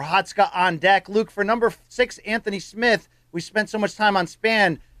Yuri Prochazka on deck. Luke, for number 6, Anthony Smith, we spent so much time on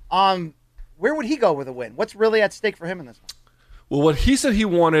Spann. Where would he go with a win? What's really at stake for him in this one? Well, what he said he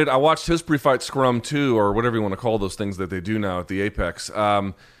wanted, I watched his pre-fight scrum too, or whatever you want to call those things that they do now at the Apex.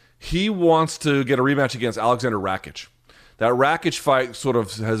 He wants to get a rematch against Alexander Rakic. That Rakic fight sort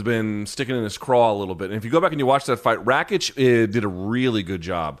of has been sticking in his craw a little bit. And if you go back and you watch that fight, Rakic did a really good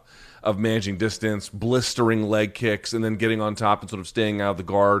job of managing distance, blistering leg kicks, and then getting on top and sort of staying out of the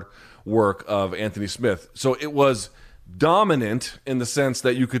guard work of Anthony Smith. So it was dominant in the sense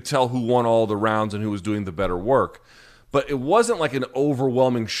that you could tell who won all the rounds and who was doing the better work. But it wasn't like an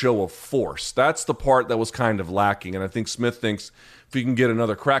overwhelming show of force. That's the part that was kind of lacking. And I think Smith thinks if he can get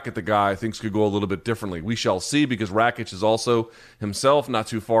another crack at the guy, things could go a little bit differently. We shall see, because Rakic is also himself not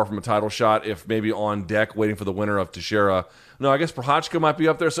too far from a title shot, if maybe on deck waiting for the winner of Teixeira. No, I guess Prochazka might be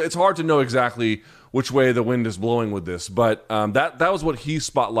up there. So it's hard to know exactly which way the wind is blowing with this. But that was what he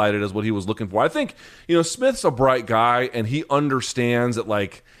spotlighted as what he was looking for. I think, Smith's a bright guy, and he understands that,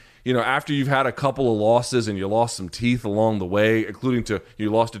 like, after you've had a couple of losses and you lost some teeth along the way, including you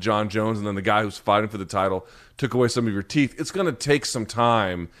lost to John Jones, and then the guy who's fighting for the title took away some of your teeth, it's going to take some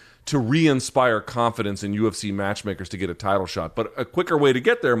time to re-inspire confidence in UFC matchmakers to get a title shot. But a quicker way to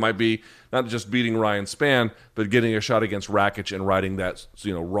get there might be not just beating Ryan Spann, but getting a shot against Rakic and righting that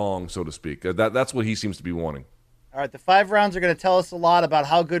wrong, so to speak. That's what he seems to be wanting. All right, the 5 rounds are going to tell us a lot about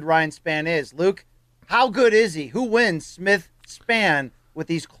how good Ryan Spann is. Luke, how good is he? Who wins Smith-Spann with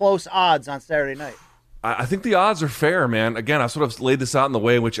these close odds on Saturday night? I think the odds are fair, man. Again, I sort of laid this out in the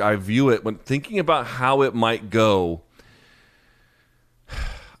way in which I view it. When thinking about how it might go,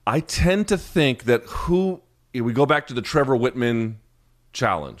 I tend to think that we go back to the Trevor Whitman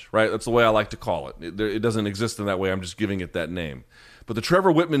challenge, right? That's the way I like to call it. It doesn't exist in that way. I'm just giving it that name. But the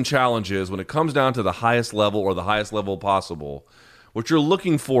Trevor Whitman challenge is when it comes down to the highest level or the highest level possible, what you're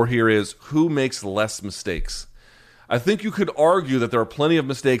looking for here is who makes less mistakes. I think you could argue that there are plenty of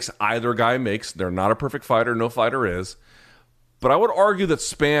mistakes either guy makes. They're not a perfect fighter. No fighter is. But I would argue that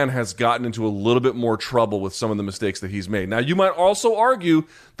Spann has gotten into a little bit more trouble with some of the mistakes that he's made. Now, you might also argue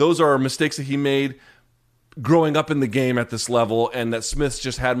those are mistakes that he made growing up in the game at this level, and that Smith's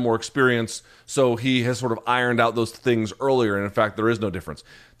just had more experience, so he has sort of ironed out those things earlier, and in fact, there is no difference.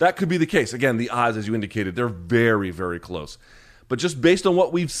 That could be the case. Again, the odds, as you indicated, they're very, very close. But just based on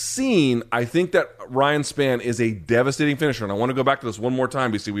what we've seen, I think that Ryan Spann is a devastating finisher. And I want to go back to this one more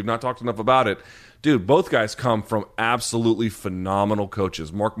time, BC. We've not talked enough about it. Dude, both guys come from absolutely phenomenal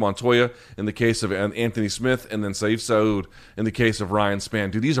coaches. Mark Montoya in the case of Anthony Smith, and then Saif Saud in the case of Ryan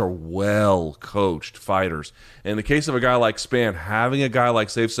Spann. Dude, these are well-coached fighters. And in the case of a guy like Spann, having a guy like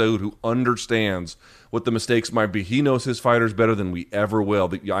Saif Saud who understands what the mistakes might be. He knows his fighters better than we ever will.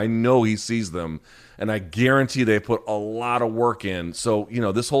 I know he sees them, and I guarantee they put a lot of work in. So,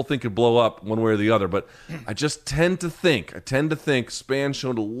 this whole thing could blow up one way or the other. But I just tend to think Spann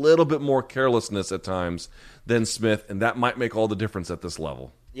showed a little bit more carelessness at times than Smith, and that might make all the difference at this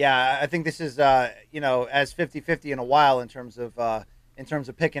level. Yeah, I think this is, as 50-50 in a while in terms of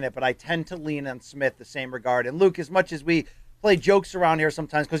picking it, but I tend to lean on Smith the same regard. And Luke, as much as we play jokes around here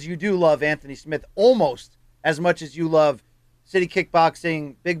sometimes, because you do love Anthony Smith almost as much as you love City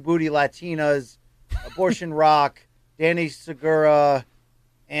Kickboxing, Big Booty Latinas, Abortion Rock, Danny Segura,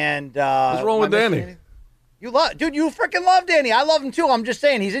 and what's wrong with Danny? You freaking love Danny. I love him too. I'm just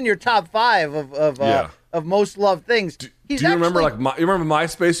saying he's in your top 5 of most loved things. Do you remember you remember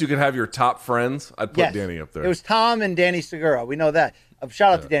MySpace? You could have your top friends. I'd put Danny up there. It was Tom and Danny Segura. We know that.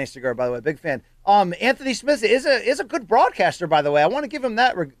 Shout out to Danny Segura, by the way, big fan. Anthony Smith is a good broadcaster, by the way. I want to give him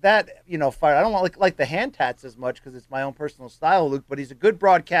that fight. I don't want like the hand tats as much because it's my own personal style, Luke. But he's a good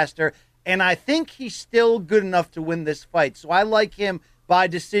broadcaster, and I think he's still good enough to win this fight. So I like him by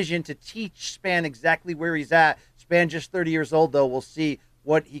decision to teach Spann exactly where he's at. Spann just 30 years old, though. We'll see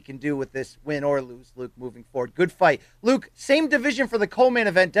what he can do with this win or lose, Luke, moving forward. Good fight. Luke, same division for the co-main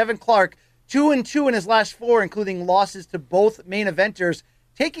event. Devin Clark, 2-2 in his last 4, including losses to both main eventers,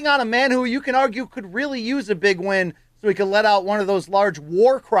 taking on a man who you can argue could really use a big win so he could let out one of those large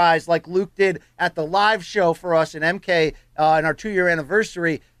war cries like Luke did at the live show for us in MK in our 2-year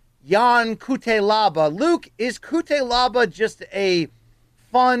anniversary. Jan Cutelaba. Luke, is Cutelaba just a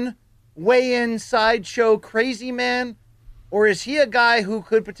fun weigh-in sideshow crazy man, or is he a guy who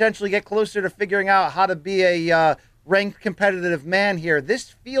could potentially get closer to figuring out how to be a ranked competitive man here? This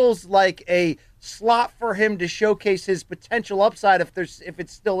feels like a slot for him to showcase his potential upside if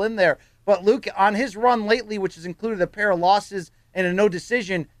it's still in there. But Luke, on his run lately, which has included a pair of losses and a no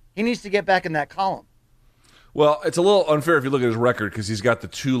decision, he needs to get back in that column. Well, it's a little unfair if you look at his record because he's got the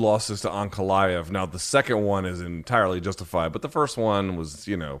 2 losses to Ankalaev. Now, the second one is entirely justified, but the first one was,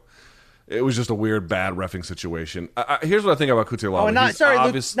 it was just a weird, bad reffing situation. Here's what I think about Cutelaba.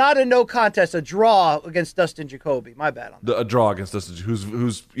 Luke, not a no contest, a draw against Dustin Jacoby. My bad on that. A draw against Dustin,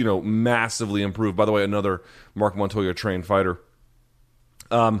 who's massively improved. By the way, another Mark Montoya trained fighter.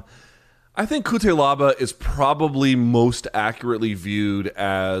 I think Cutelaba is probably most accurately viewed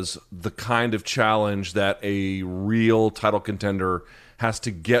as the kind of challenge that a real title contender has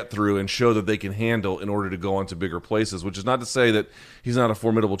to get through and show that they can handle in order to go on to bigger places, which is not to say that he's not a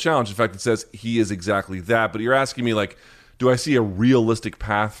formidable challenge. In fact, it says he is exactly that. But you're asking me, do I see a realistic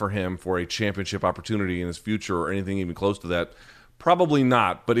path for him for a championship opportunity in his future or anything even close to that? Probably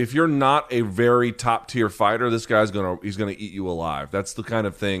not. But if you're not a very top-tier fighter, this guy's he's gonna eat you alive. That's the kind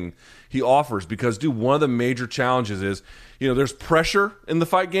of thing he offers because, dude, one of the major challenges is, there's pressure in the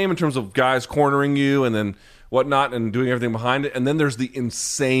fight game in terms of guys cornering you and then whatnot and doing everything behind it. And then there's the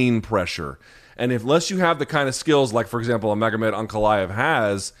insane pressure. And unless you have the kind of skills like, for example, a Magomed Ankalaev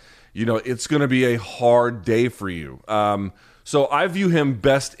has, it's going to be a hard day for you. So I view him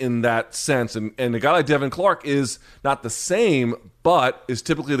best in that sense. And a guy like Devin Clark is not the same, but is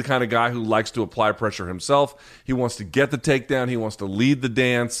typically the kind of guy who likes to apply pressure himself. He wants to get the takedown. He wants to lead the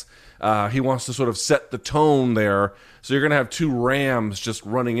dance. He wants to sort of set the tone there. So you're going to have 2 Rams just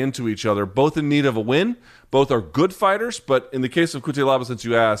running into each other, both in need of a win. Both are good fighters, but in the case of Cutelaba, since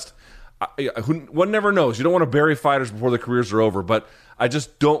you asked, one never knows. You don't want to bury fighters before their careers are over, but I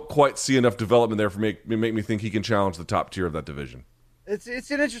just don't quite see enough development there for make me think he can challenge the top tier of that division.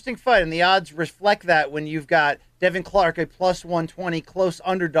 It's an interesting fight, and the odds reflect that when you've got Devin Clark, a plus 120, close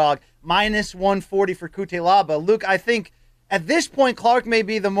underdog, minus 140 for Cutelaba. Luke, I think at this point, Clark may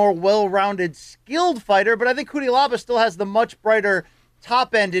be the more well-rounded, skilled fighter, but I think Cutelaba still has the much brighter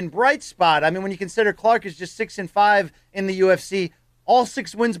top end in bright spot. I mean, when you consider Clark is just 6-5 in the UFC, all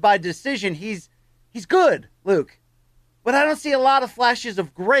 6 wins by decision, he's good, Luke. But I don't see a lot of flashes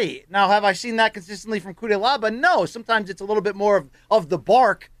of great. Now, have I seen that consistently from Cutelaba? No. Sometimes it's a little bit more of the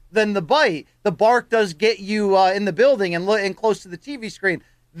bark than the bite. The bark does get you in the building and close to the TV screen.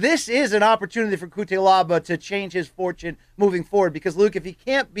 This is an opportunity for Cutelaba to change his fortune moving forward because, Luke, if he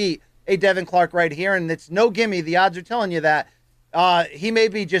can't beat a Devin Clark right here, and it's no gimme, the odds are telling you that, he may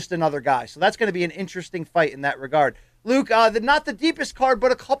be just another guy. So that's going to be an interesting fight in that regard. Luke, not the deepest card,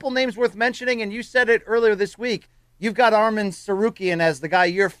 but a couple names worth mentioning, and you said it earlier this week. You've got Arman Tsarukyan as the guy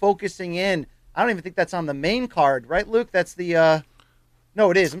you're focusing in. I don't even think that's on the main card, right, Luke? That's the no,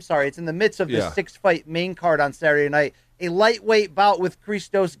 it is. I'm sorry. It's in the midst of the 6-fight main card on Saturday night. A lightweight bout with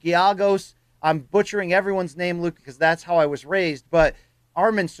Christos Giagos. I'm butchering everyone's name, Luke, because that's how I was raised. But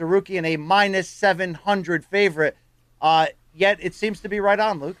Arman Tsarukyan, a minus 700 favorite. Yet it seems to be right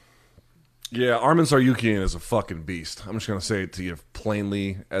on, Luke. Yeah, Arman Tsarukyan is a fucking beast. I'm just going to say it to you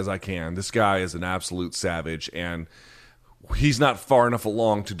plainly as I can. This guy is an absolute savage, and he's not far enough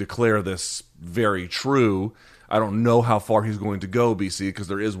along to declare this very true. I don't know how far he's going to go, BC, because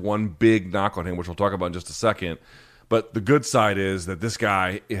there is one big knock on him, which we'll talk about in just a second. But the good side is that this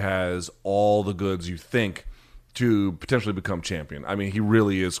guy has all the goods you think to potentially become champion. I mean, he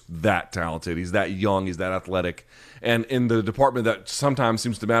really is that talented. He's that young. He's that athletic. And in the department that sometimes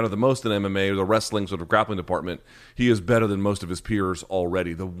seems to matter the most in MMA, the wrestling sort of grappling department, he is better than most of his peers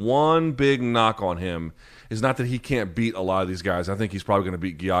already. The one big knock on him is not that he can't beat a lot of these guys. I think he's probably going to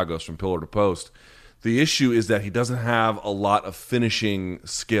beat Giagos from pillar to post. The issue is that he doesn't have a lot of finishing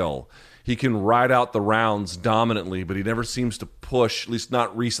skill. He can ride out the rounds dominantly, but he never seems to push, at least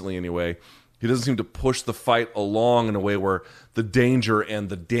not recently anyway. He doesn't seem to push the fight along in a way where the danger and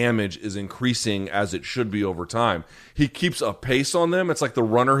the damage is increasing as it should be over time. He keeps a pace on them. It's like the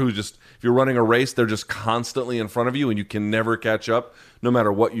runner who just, if you're running a race, they're just constantly in front of you and you can never catch up no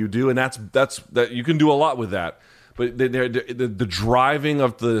matter what you do. And that's you can do a lot with that. But the driving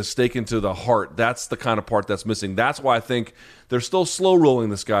of the stake into the heart, that's the kind of part that's missing. That's why I think they're still slow rolling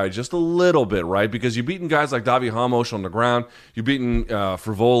this guy just a little bit, right? Because you've beaten guys like Davi Hamosh on the ground. You've beaten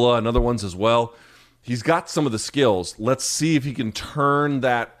Frivola and other ones as well. He's got some of the skills. Let's see if he can turn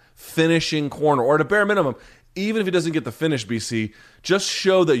that finishing corner, or at a bare minimum, even if he doesn't get the finish, BC, just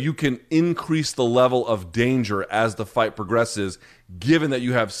show that you can increase the level of danger as the fight progresses, given that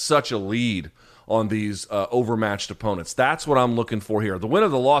you have such a lead on these overmatched opponents. That's what I'm looking for here. The win or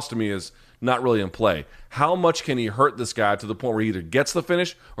the loss to me is not really in play. How much can he hurt this guy to the point where he either gets the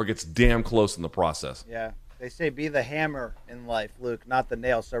finish or gets damn close in the process? Yeah, they say be the hammer in life, Luke, not the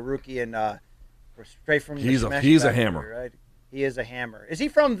nail. Tsarukyan, straight from the He's Smesh a Factory, hammer. right? He is a hammer. Is he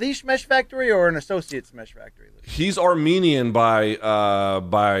from the Smesh Factory or an associate Smesh Factory? He's Armenian by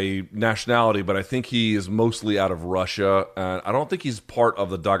nationality, but I think he is mostly out of Russia. And I don't think he's part of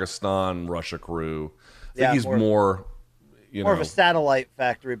the Dagestan Russia crew. I think he's more of a satellite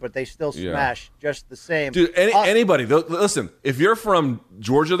factory, but they still smash just the same. Dude, anybody, listen, if you're from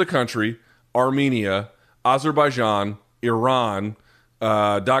Georgia, the country, Armenia, Azerbaijan, Iran,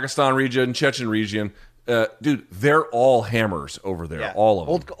 Dagestan region, Chechen region, dude, they're all hammers over there. Yeah. All of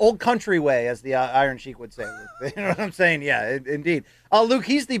them. Old country way, as the Iron Sheik would say. You know what I'm saying? Yeah, indeed. Luke,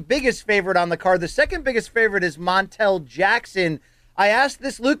 he's the biggest favorite on the card. The second biggest favorite is Montel Jackson. I asked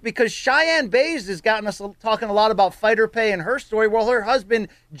this, Luke, because Cheyenne Bays has gotten us talking a lot about fighter pay and her story. Well, her husband,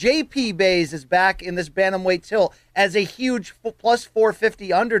 JP Bays, is back in this bantamweight tilt as a huge plus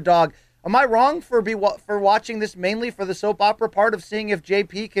 450 underdog. Am I wrong for watching this mainly for the soap opera part of seeing if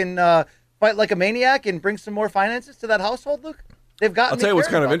JP can fight like a maniac and bring some more finances to that household, Luke? They've got. I'll tell you what's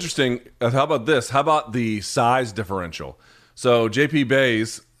kind of interesting. How about this? How about the size differential? So JP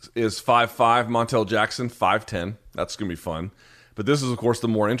Bays is 5'5", Montel Jackson 5'10". That's going to be fun. But this is, of course, the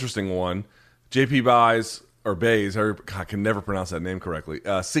more interesting one. JP Bays, I can never pronounce that name correctly,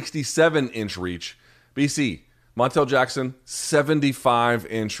 67-inch reach. BC, Montel Jackson,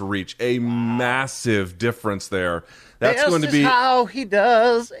 75-inch reach. A massive difference there. That's going to be how he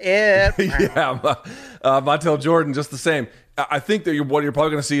does it. Yeah, Montel Jordan, just the same. I think that what you're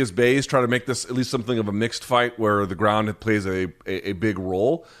probably going to see is Bays try to make this at least something of a mixed fight where the ground plays a big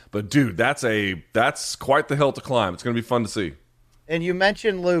role. But, dude, that's quite the hill to climb. It's going to be fun to see. And you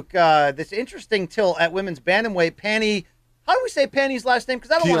mentioned, Luke, this interesting tilt at women's bantamweight. Pannie, how do we say Pannie's last name?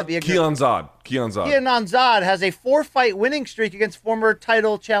 Because I don't want to be ignorant. Kianzad has a 4-fight winning streak against former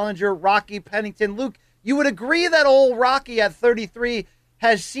title challenger Rocky Pennington. Luke, you would agree that old Rocky at 33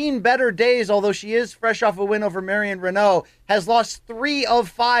 has seen better days, although she is fresh off a win over Marion Renault, has lost 3 of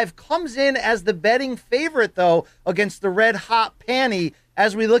 5, comes in as the betting favorite, though, against the red-hot Pannie.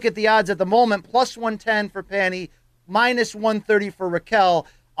 As we look at the odds at the moment, plus 110 for Pannie, minus 130 for Raquel.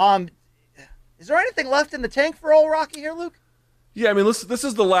 Is there anything left in the tank for old Rocky here, Luke? Yeah, I mean, this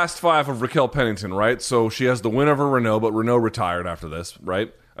is the last 5 of Raquel Pennington, right? So she has the win over Renault, but Renault retired after this,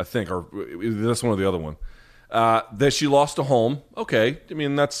 right? I think, or that's one or the other one. That she lost to Holm. Okay, I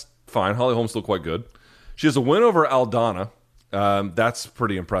mean, that's fine. Holly Holm's still quite good. She has a win over Aldana. That's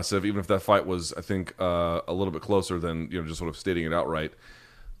pretty impressive, even if that fight was, I think, a little bit closer than just sort of stating it outright.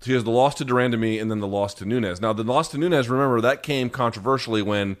 She has the loss to Durand and then the loss to Nunes. Now, the loss to Nunes, remember, that came controversially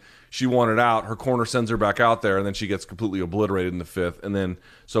when she wanted out. Her corner sends her back out there, and then she gets completely obliterated in the 5th. And then,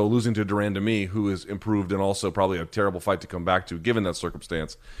 so losing to Durand, who is improved and also probably a terrible fight to come back to, given that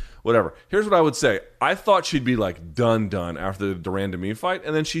circumstance. Whatever. Here's what I would say. I thought she'd be like done after the Durand fight,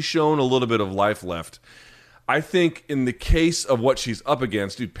 and then she's shown a little bit of life left. I think in the case of what she's up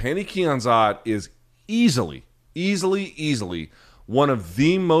against, dude, Pannie Kianzad is easily one of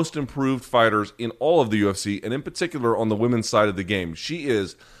the most improved fighters in all of the UFC, and in particular on the women's side of the game. She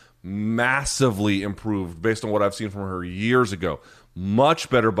is massively improved based on what I've seen from her years ago. Much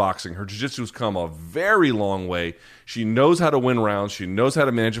better boxing. Her jiu-jitsu has come a very long way. She knows how to win rounds. She knows how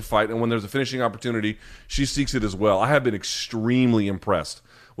to manage a fight, and when there's a finishing opportunity, she seeks it as well. I have been extremely impressed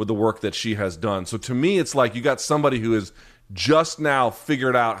with the work that she has done. So to me, it's like you got somebody who is just now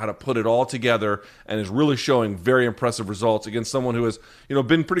figured out how to put it all together and is really showing very impressive results against someone who has,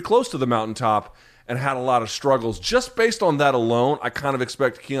 been pretty close to the mountaintop and had a lot of struggles. Just based on that alone, I kind of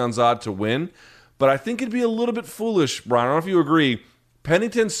expect Kianzad to win. But I think it'd be a little bit foolish, Brian. I don't know if you agree.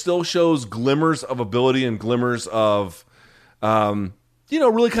 Pennington still shows glimmers of ability and glimmers of,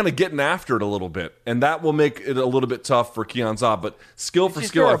 really kind of getting after it a little bit. And that will make it a little bit tough for Kianzad. But skill for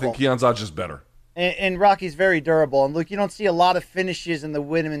skill, durable. I think Kianzad's just better. And Rocky's very durable. And look, you don't see a lot of finishes in the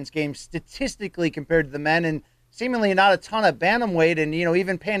women's game statistically compared to the men, and seemingly not a ton of bantamweight. And,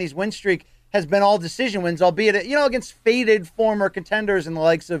 even Pannie's win streak has been all decision wins, albeit, against faded former contenders and the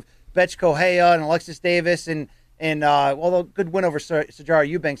likes of Betch Correia and Alexis Davis and a good win over Sijara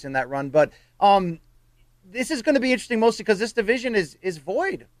Eubanks in that run. But this is going to be interesting mostly because this division is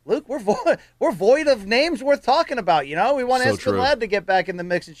void. Luke, we're void of names worth talking about. We want Aspen Ladd to get back in the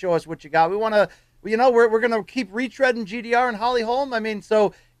mix and show us what you got. We want to, we're going to keep retreading GDR and Holly Holm. I mean,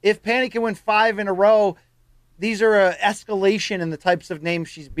 so if Pannie can win 5 in a row, these are an escalation in the types of names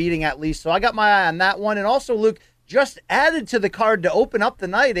she's beating at least. So I got my eye on that one. And also, Luke, just added to the card to open up the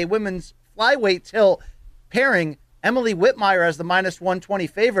night, a women's flyweight tilt pairing, Emily Whitmire as the minus 120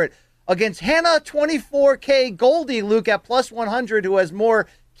 favorite. against Hannah 24K Goldie, Luke, at plus 100, who has more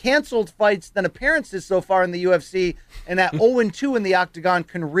canceled fights than appearances so far in the UFC, and at 0-2 in the octagon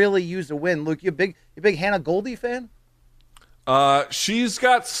can really use a win. Luke, you a big Hannah Goldie fan? She's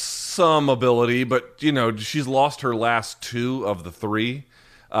got some ability, but she's lost her last 2 of the 3. She's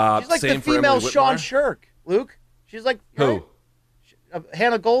like the female Sean Shirk, Luke. She's like who? Right?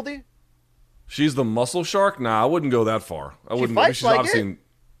 Hannah Goldie. She's the muscle shark? Nah, I wouldn't go that far. I wouldn't. Fights like it.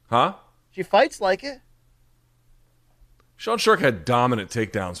 Huh? She fights like it. Sean Shirk had dominant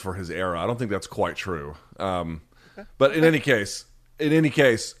takedowns for his era. I don't think that's quite true. But in any case,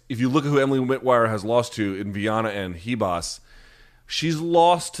 if you look at who Emily Whitmire has lost to in Viana and Hebas, she's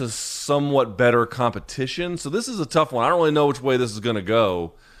lost to somewhat better competition. So this is a tough one. I don't really know which way this is going to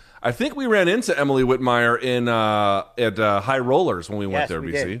go. I think we ran into Emily Whitmire at High Rollers when we went there,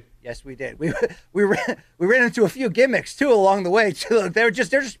 BC. Did. Yes, we did. We ran into a few gimmicks too along the way too. They're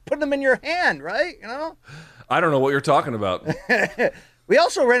just putting them in your hand, right? I don't know what you're talking about. We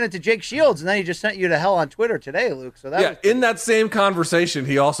also ran into Jake Shields, and then he just sent you to hell on Twitter today, Luke. So in that same conversation,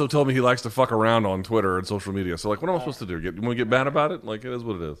 he also told me he likes to fuck around on Twitter and social media. So, what am I supposed to do? You want to get mad about it? It is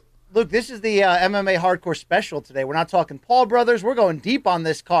what it is. Luke, this is the MMA Hardcore Special today. We're not talking Paul Brothers. We're going deep on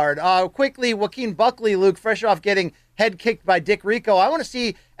this card. Quickly, Joaquin Buckley, Luke, fresh off getting head kicked by Dick Rico. I want to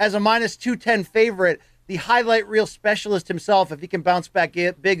see, as a minus 210 favorite, the highlight reel specialist himself, if he can bounce back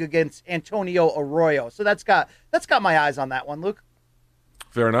big against Antonio Arroyo. So that's got my eyes on that one, Luke.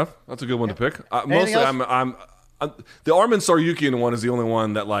 Fair enough. That's a good one to pick. Mostly, I'm the Arman Saryukian one is the only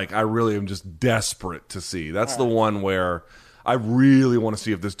one that I really am just desperate to see. That's the one where I really want to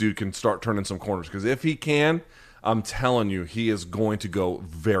see if this dude can start turning some corners, because if he can, I'm telling you, he is going to go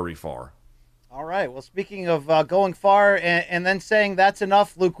very far. All right. Well, speaking of going far and then saying that's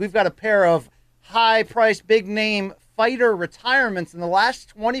enough, Luke, we've got a pair of high-priced, big-name fighter retirements in the last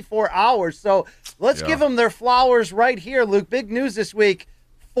 24 hours. So let's give them their flowers right here, Luke. Big news this week.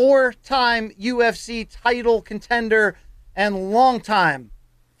 4-time UFC title contender and longtime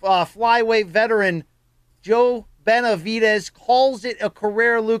flyweight veteran Joe Benavidez calls it a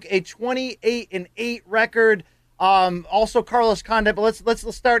career, Luke, a 28-8 record. Also Carlos Condit, but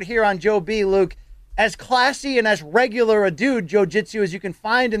let's start here on Joe B, Luke. As classy and as regular a dude, Jiu-Jitsu, as you can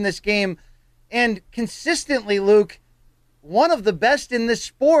find in this game, and consistently, Luke, one of the best in this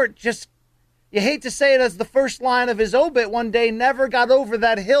sport. Just, you hate to say it as the first line of his obit one day, never got over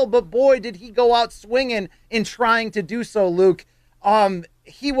that hill, but boy, did he go out swinging in trying to do so, Luke.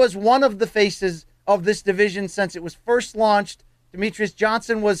 He was one of the faces of this division since it was first launched. Demetrius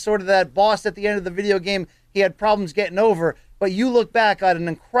Johnson was sort of that boss at the end of the video game he had problems getting over. But you look back at an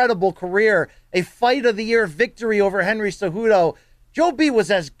incredible career, a fight of the year victory over Henry Cejudo. Joe B was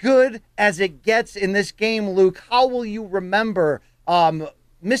as good as it gets in this game, Luke. How will you remember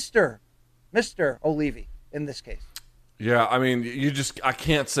Mr. Olivi in this case? Yeah, I mean, I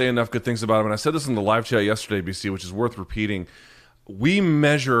can't say enough good things about him. And I said this in the live chat yesterday, BC, which is worth repeating. We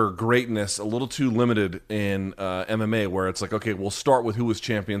measure greatness a little too limited in MMA, where it's okay, we'll start with who was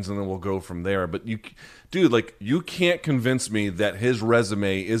champions and then we'll go from there. But you can't convince me that his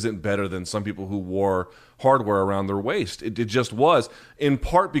resume isn't better than some people who wore hardware around their waist. It just was, in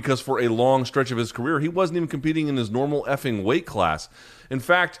part because for a long stretch of his career, he wasn't even competing in his normal effing weight class. In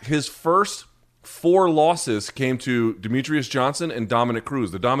fact, his first 4 losses came to Demetrius Johnson and Dominic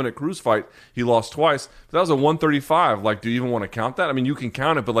Cruz. The Dominic Cruz fight, he lost twice. But that was a 135. Do you even want to count that? I mean, you can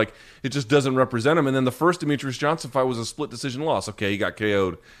count it, but it just doesn't represent him. And then the first Demetrius Johnson fight was a split decision loss. Okay, he got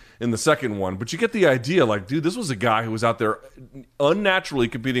KO'd in the second one. But you get the idea. Dude, this was a guy who was out there unnaturally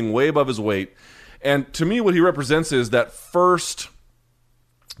competing way above his weight. And to me, what he represents is that first,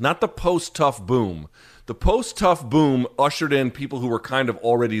 not the post-tough boom. The post-tough boom ushered in people who were kind of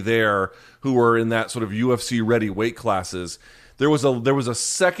already there, who were in that sort of UFC-ready weight classes. There was a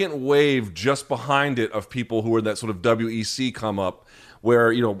second wave just behind it of people who were in that sort of WEC come up,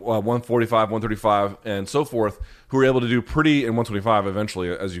 where 145, 135, and so forth, who were able to do pretty, and 125 eventually,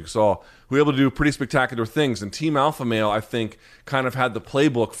 as you saw, who were able to do pretty spectacular things. And Team Alpha Male, I think, kind of had the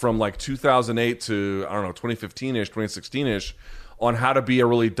playbook from 2008 to 2015-ish, 2016-ish, on how to be a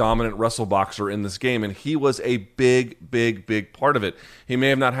really dominant wrestle boxer in this game. And he was a big, big, big part of it. He may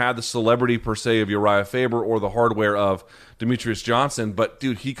have not had the celebrity per se of Uriah Faber or the hardware of Demetrius Johnson, but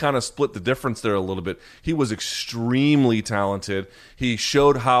dude, he kind of split the difference there a little bit. He was extremely talented. He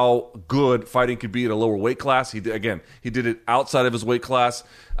showed how good fighting could be at a lower weight class. He did it outside of his weight class.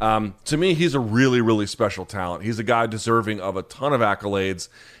 To me, he's a really, really special talent. He's a guy deserving of a ton of accolades.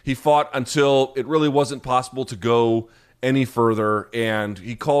 He fought until it really wasn't possible to go any further, and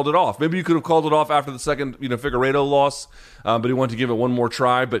he called it off. Maybe you could have called it off after the second, Figueiredo loss, but he wanted to give it one more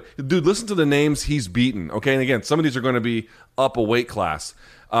try. But, dude, listen to the names he's beaten, okay? And, again, some of these are going to be up a weight class.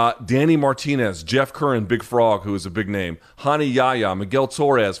 Danny Martinez, Jeff Curran, Big Frog, who is a big name. Hani Yaya, Miguel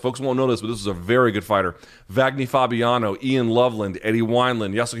Torres. Folks won't know this, but this is a very good fighter. Vagny Fabiano, Ian Loveland, Eddie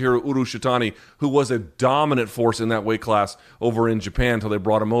Wineland, Yasuhiro Urushitani, who was a dominant force in that weight class over in Japan until they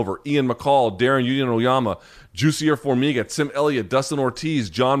brought him over. Ian McCall, Darren Yuyan Oyama, Jussier Formiga, Tim Elliott, Dustin Ortiz,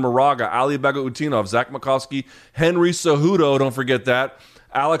 John Moraga, Ali Bagautinov, Zach Makovsky, Henry Cejudo, don't forget that.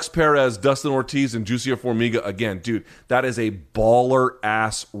 Alex Perez, Dustin Ortiz, and Jussier Formiga again. Dude, that is a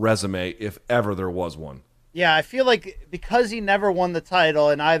baller-ass resume if ever there was one. Yeah, I feel like because he never won the title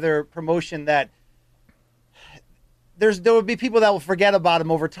in either promotion that there would be people that will forget about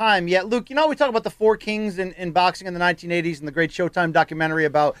him over time. Yet, Luke, we talk about the four kings in boxing in the 1980s and the great Showtime documentary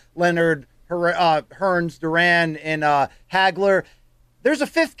about Leonard, Hearns, Duran, and Hagler. There's a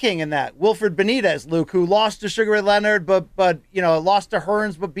fifth king in that, Wilfred Benitez, Luke, who lost to Sugar Ray Leonard, but lost to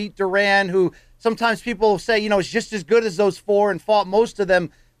Hearns, but beat Duran, who sometimes people say, is just as good as those four and fought most of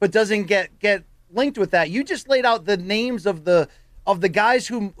them, but doesn't get linked with that. You just laid out the names of the guys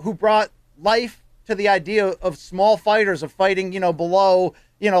who brought life to the idea of small fighters, of fighting, below,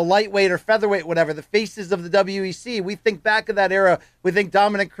 lightweight or featherweight, whatever, the faces of the WEC. We think back of that era. We think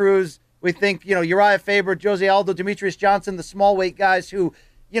Dominic Cruz. We think, Uriah Faber, Jose Aldo, Demetrius Johnson, the small weight guys who,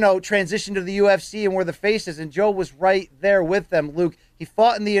 transitioned to the UFC and were the faces. And Joe was right there with them, Luke. He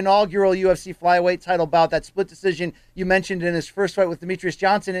fought in the inaugural UFC flyweight title bout, that split decision you mentioned in his first fight with Demetrius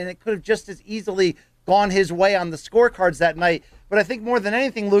Johnson, and it could have just as easily gone his way on the scorecards that night. But I think more than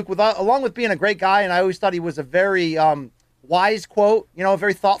anything, Luke, along with being a great guy, and I always thought he was a very wise quote, a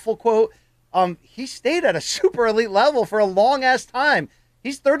very thoughtful quote, he stayed at a super elite level for a long-ass time.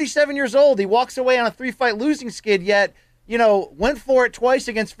 He's 37 years old. He walks away on a 3-fight losing skid, yet, went for it twice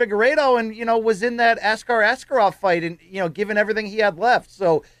against Figueiredo and, was in that Askar Askarov fight and, given everything he had left.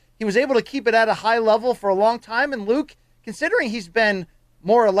 So he was able to keep it at a high level for a long time. And Luke, considering he's been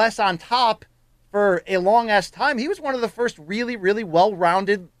more or less on top for a long-ass time, he was one of the first really, really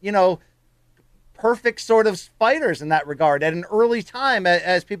well-rounded, perfect sort of fighters in that regard at an early time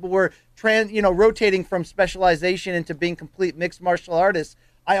as people were rotating from specialization into being complete mixed martial artists.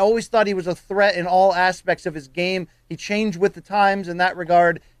 I always thought he was a threat in all aspects of his game. He changed with the times in that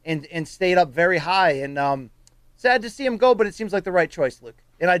regard and stayed up very high. And sad to see him go, but it seems like the right choice, Luke.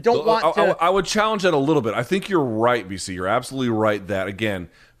 And I don't want to... I would challenge that a little bit. I think you're right, BC. You're absolutely right that, again,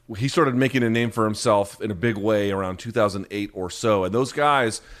 he started making a name for himself in a big way around 2008 or so. And those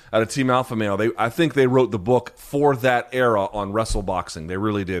guys out of Team Alpha Male, I think they wrote the book for that era on wrestle boxing. They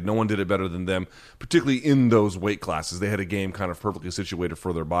really did. No one did it better than them, particularly in those weight classes. They had a game kind of perfectly situated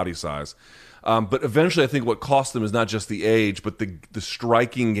for their body size. But eventually I think what cost them is not just the age, but the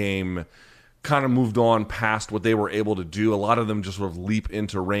striking game kind of moved on past what they were able to do. A lot of them just sort of leap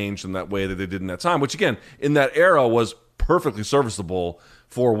into range in that way that they did in that time, which again, in that era was perfectly serviceable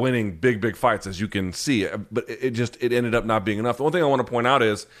for winning big fights, as you can see. But it ended up not being enough. The one thing I want to point out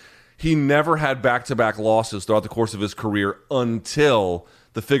is he never had back-to-back losses throughout the course of his career until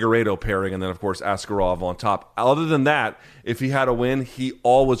the Figueiredo pairing, and then, of course, Askarov on top. Other than that, if he had a win, he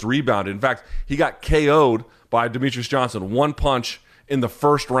always rebounded. In fact, he got KO'd by Demetrius Johnson, one punch in the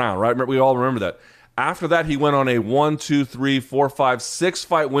first round, right? We all remember that. After that, he went on a 1, 2, 3, 4, 5, 6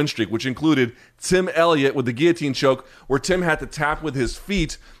 fight win streak, which included Tim Elliott with the guillotine choke, where Tim had to tap with his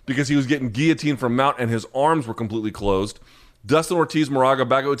feet because he was getting guillotined from mount and his arms were completely closed. Dustin Ortiz, Moraga,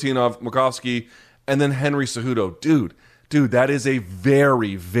 Bagautinov, Makovsky, and then Henry Cejudo. Dude, that is a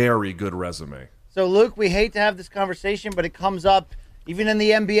very, very good resume. So, Luke, we hate to have this conversation, but it comes up even in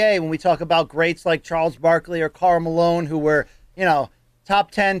the NBA when we talk about greats like Charles Barkley or Karl Malone, who were,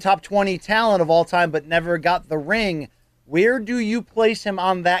 top 10, top 20 talent of all time, but never got the ring. Where do you place him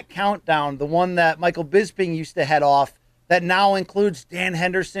on that countdown? The one that Michael Bisping used to head off, that now includes Dan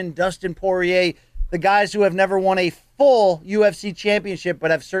Henderson, Dustin Poirier, the guys who have never won a full UFC championship,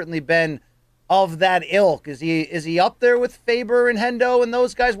 but have certainly been of that ilk. Is he up there with Faber and Hendo and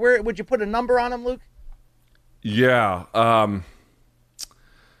those guys? Where would you put a number on him, Luke? Yeah.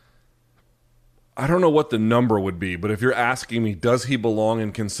 I don't know what the number would be, but if you're asking me, does he belong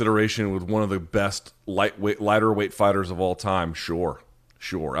in consideration with one of the best lighter weight fighters of all time? Sure,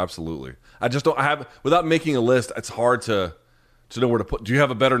 absolutely. I just don't without making a list, it's hard to know where to put. Do you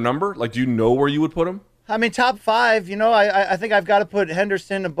have a better number? Like, do you know where you would put him? I mean, top 5, I think I've got to put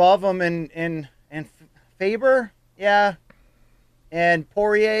Henderson above him and Faber, yeah, and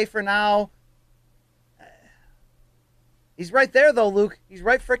Poirier for now. He's right there, though, Luke. He's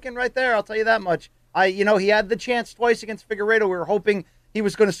right there. I'll tell you that much. He had the chance twice against Figueiredo. We were hoping he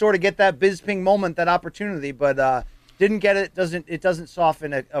was going to sort of get that Bisping moment, that opportunity, but didn't get it. It doesn't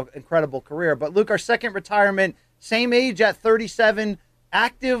soften an incredible career. But Luke, our second retirement, same age at 37,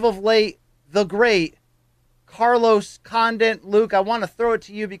 active of late, the great Carlos Condit. Luke, I want to throw it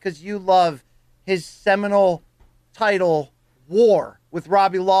to you because you love his seminal title war with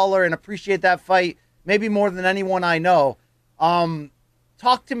Robbie Lawler and appreciate that fight maybe more than anyone I know.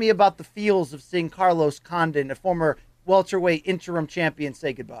 Talk to me about the feels of seeing Carlos Condit, a former welterweight interim champion,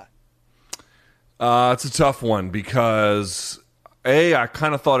 say goodbye. It's a tough one because I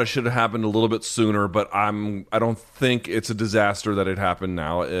kind of thought it should have happened a little bit sooner, but I don't think it's a disaster that it happened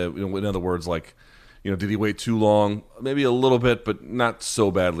now. In other words, did he wait too long? Maybe a little bit, but not so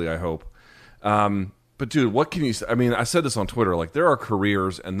badly, I hope. But dude, what can you say? I mean, I said this on Twitter, there are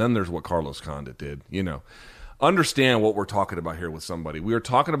careers and then there's what Carlos Condit did, Understand what we're talking about here with somebody. We are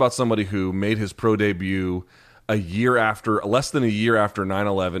talking about somebody who made his pro debut less than a year after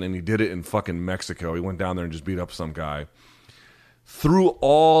 9/11, and he did it in fucking Mexico. He went down there and just beat up some guy. Through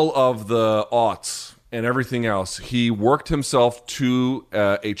all of the aughts and everything else, he worked himself to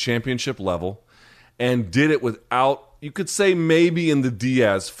a championship level and did it without, you could say maybe in the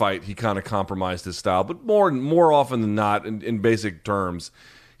Diaz fight, he kind of compromised his style, but more often than not, in basic terms,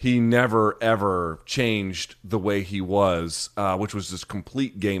 he never, ever changed the way he was, which was just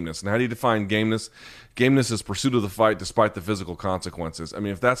complete gameness. And how do you define gameness? Gameness is pursuit of the fight despite the physical consequences. I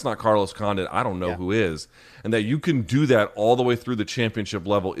mean, if that's not Carlos Condit, I don't know who is. And that you can do that all the way through the championship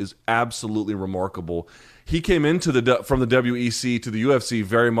level is absolutely remarkable. He came into from the WEC to the UFC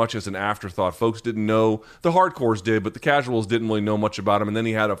very much as an afterthought. Folks didn't know. The hardcores did, but the casuals didn't really know much about him. And then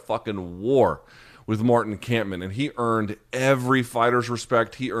he had a fucking war with Martin Kampmann, and he earned every fighter's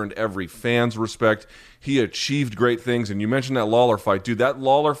respect. He earned every fan's respect. He achieved great things. And you mentioned that Lawler fight. Dude, that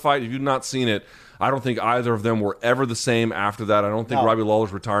Lawler fight, if you've not seen it, I don't think either of them were ever the same after that. I don't think Robbie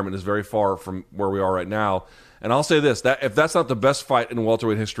Lawler's retirement is very far from where we are right now. And I'll say this, that if that's not the best fight in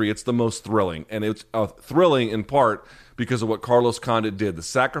welterweight history, it's the most thrilling. And it's thrilling in part because of what Carlos Condit did. The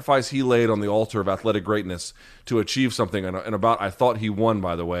sacrifice he laid on the altar of athletic greatness to achieve something, and I thought he won,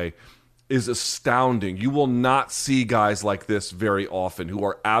 by the way, is astounding. You will not see guys like this very often who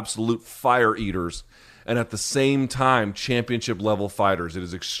are absolute fire eaters and at the same time championship level fighters. It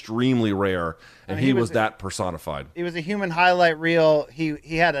is extremely rare, and he was that personified. He was a human highlight reel.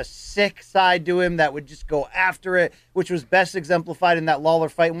 He had a sick side to him that would just go after it, which was best exemplified in that Lawler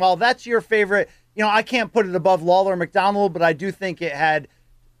fight. And while that's your favorite, I can't put it above Lawler McDonald, but I do think it had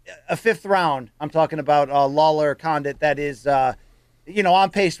a fifth round. I'm talking about Lawler Condit that is on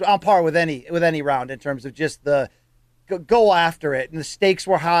pace, on par with any round in terms of just the go after it. And the stakes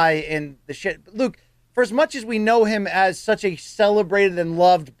were high and the shit. Luke, for as much as we know him as such a celebrated and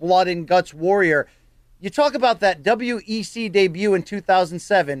loved blood and guts warrior, you talk about that WEC debut in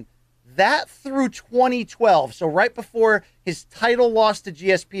 2007, that through 2012, so right before his title loss to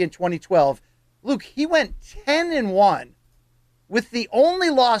GSP in 2012, Luke, he went 10-1, with the only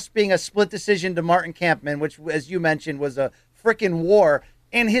loss being a split decision to Martin Kampmann, which, as you mentioned, was a frickin' war.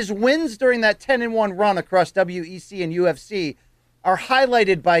 And his wins during that 10-1 run across WEC and UFC are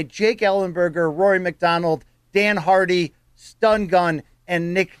highlighted by Jake Ellenberger, Rory McDonald, Dan Hardy, Stun Gun,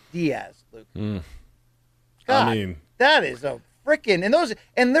 and Nick Diaz, Luke. God, that is a frickin'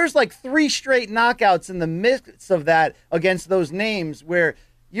 and there's 3 straight knockouts in the midst of that against those names where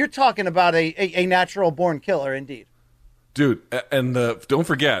you're talking about a natural born killer indeed. Dude, and don't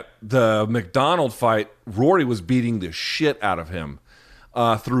forget, the McDonald fight, Rory was beating the shit out of him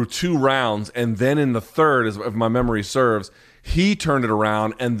through 2 rounds, and then in the third, if my memory serves, he turned it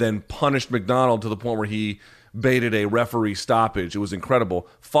around and then punished McDonald to the point where he baited a referee stoppage. It was incredible.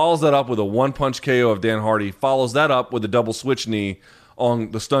 Follows that up with a 1-punch KO of Dan Hardy, follows that up with a double switch knee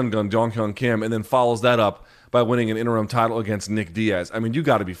on the stun gun, Jong Hyun Kim, and then follows that up by winning an interim title against Nick Diaz. I mean, you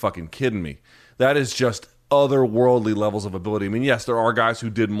got to be fucking kidding me. That is just otherworldly levels of ability. I mean, yes, there are guys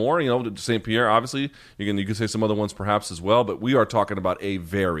who did more. St. Pierre, obviously. You can say some other ones perhaps as well, but we are talking about a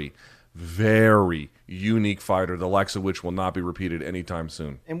very, very unique fighter, the likes of which will not be repeated anytime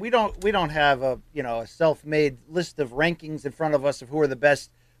soon. And we don't have a self-made list of rankings in front of us of who are the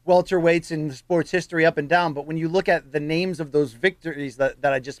best welterweights in sports history up and down. But when you look at the names of those victories that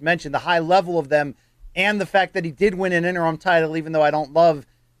I just mentioned, the high level of them, and the fact that he did win an interim title, even though I don't love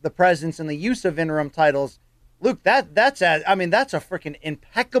the presence and the use of interim titles, Luke, that's a freaking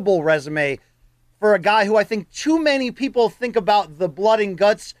impeccable resume for a guy who I think too many people think about the blood and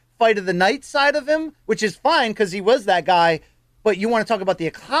guts fight of the night side of him, which is fine because he was that guy. But you want to talk about the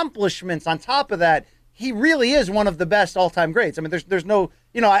accomplishments on top of that. he really is one of the best all-time greats. I mean, there's no,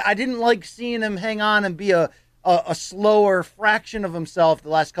 I didn't like seeing him hang on and be a slower fraction of himself the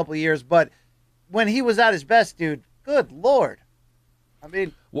last couple of years, but when he was at his best, dude, good Lord. I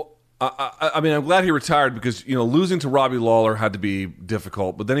mean, well, I mean, I'm glad he retired because, losing to Robbie Lawler had to be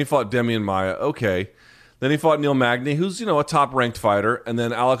difficult, but then he fought Demian Maia. Okay. Then he fought Neil Magny, who's, a top-ranked fighter, and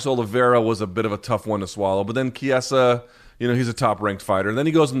then Alex Oliveira was a bit of a tough one to swallow, but then Chiesa, he's a top-ranked fighter. And then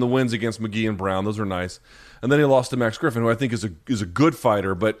he goes in the wins against McGee and Brown. Those are nice. And then he lost to Max Griffin, who I think is a good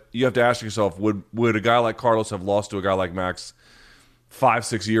fighter, but you have to ask yourself, would a guy like Carlos have lost to a guy like Max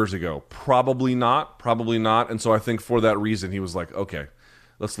 5-6 years ago? Probably not. And so I think for that reason, he was like, okay,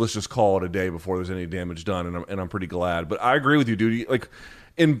 let's just call it a day before there's any damage done, and I'm pretty glad. But I agree with you, dude. Like,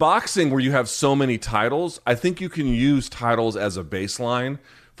 in boxing, where you have so many titles, I think you can use titles as a baseline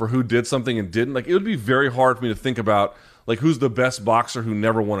for who did something and didn't. Like, it would be very hard for me to think about, like, who's the best boxer who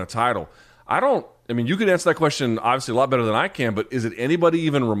never won a title. I mean, you could answer that question obviously a lot better than I can, but is it anybody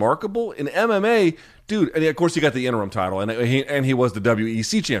even remarkable? In MMA, dude, and of course he got the interim title, and he was the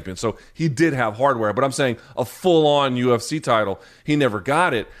WEC champion, so he did have hardware. But I'm saying a full-on UFC title, he never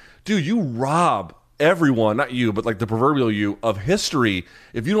got it. Dude, you rob everyone, not you, but like the proverbial you, of history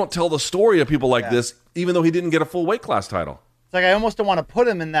if you don't tell the story of people like this, even though he didn't get a full weight class title. It's like I almost don't want to put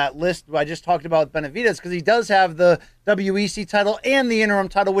him in that list I just talked about with Benavidez because he does have the WEC title and the interim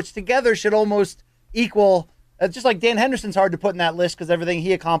title, which together should almost equal. Just like Dan Henderson's hard to put in that list because everything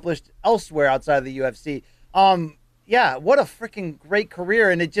he accomplished elsewhere outside of the UFC. Yeah, what a freaking great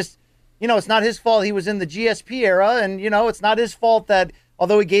career. And it just, it's not his fault he was in the GSP era. And, it's not his fault that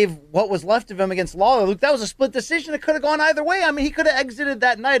although he gave what was left of him against Lawler, Luke, that was a split decision. It could have gone either way. I mean, he could have exited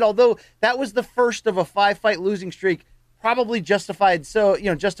that night, although that was the first of a 5-fight losing streak. Probably justified,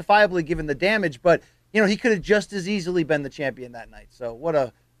 justifiably given the damage, but he could have just as easily been the champion that night. So what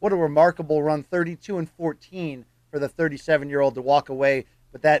a remarkable run, 32-14 for the 37-year-old to walk away.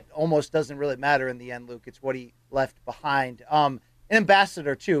 But that almost doesn't really matter in the end, Luke. It's what he left behind. An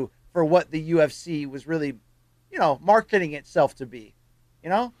ambassador too for what the UFC was really, marketing itself to be.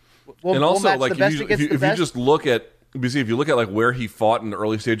 And also, like if you just look at, if you look at like where he fought in the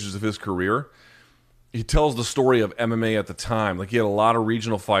early stages of his career. He tells the story of MMA at the time. Like, he had a lot of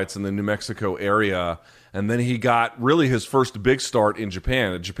regional fights in the New Mexico area, and then he got really his first big start in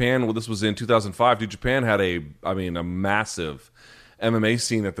Japan. This was in 2005. Dude, Japan had a massive MMA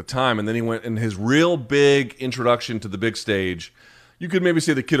scene at the time, and then he went in his real big introduction to the big stage. You could maybe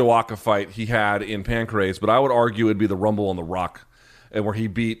say the Kitawaka fight he had in Pancrase, but I would argue it'd be the Rumble on the Rock, and where he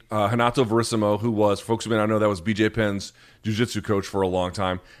beat Renato Verissimo, who was, folks who may not know, that was BJ Penn's jiu-jitsu coach for a long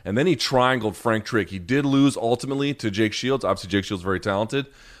time. And then he triangled Frank Trigg. He did lose ultimately to Jake Shields. Obviously, Jake Shields is very talented.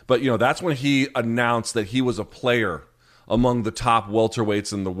 But, that's when he announced that he was a player among the top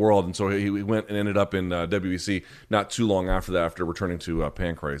welterweights in the world. And so he went and ended up in WEC not too long after that, after returning to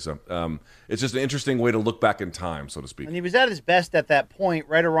Pancrase. So, it's just an interesting way to look back in time, so to speak. And he was at his best at that point,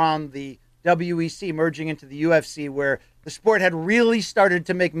 right around the WEC merging into the UFC, where the sport had really started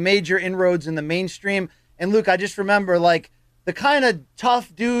to make major inroads in the mainstream. And Luke, I just remember like the kind of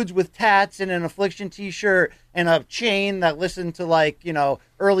tough dudes with tats and an Affliction t-shirt and a chain that listened to like,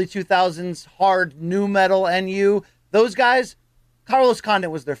 early 2000s hard nu metal NU. Those guys, Carlos Condit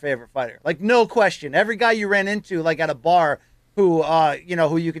was their favorite fighter. Like, no question. Every guy you ran into like at a bar who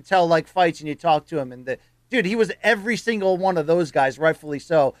you could tell like fights and you talk to him, and dude, he was every single one of those guys, rightfully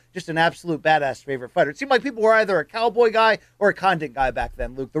so. Just an absolute badass favorite fighter. It seemed like people were either a Cowboy guy or a Condit guy back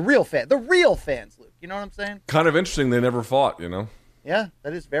then, Luke. The real fans, Luke. You know what I'm saying? Kind of interesting they never fought, Yeah,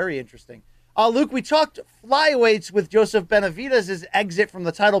 that is very interesting. Luke, we talked flyweights with Joseph Benavidez' exit from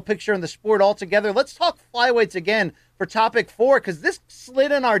the title picture in the sport altogether. Let's talk flyweights again for topic 4, because this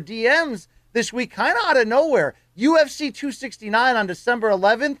slid in our DMs this week kind of out of nowhere. UFC 269 on December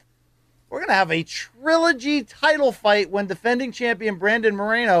 11th. We're going to have a trilogy title fight when defending champion Brandon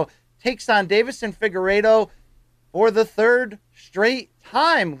Moreno takes on Davison Figueiredo for the third straight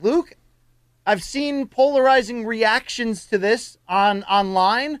time. Luke, I've seen polarizing reactions to this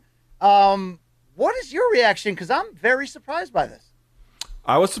online. What is your reaction? Because I'm very surprised by this.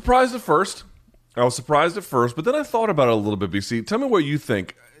 I was surprised at first, but then I thought about it a little bit, BC. Tell me what you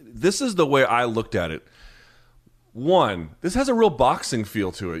think. This is the way I looked at it. One, this has a real boxing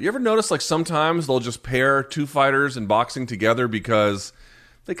feel to it. You ever notice, like, sometimes they'll just pair two fighters in boxing together because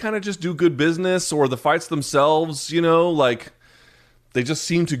they kind of just do good business, or the fights themselves, like, they just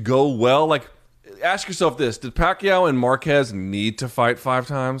seem to go well. Like, ask yourself this. Did Pacquiao and Marquez need to fight 5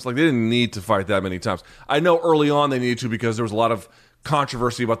 times? Like, they didn't need to fight that many times. I know early on they needed to because there was a lot of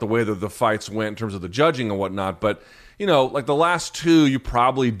controversy about the way that the fights went in terms of the judging and whatnot. But, like the last two, you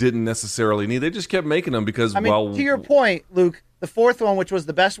probably didn't necessarily need. They just kept making them because, to your point, Luke, the fourth one, which was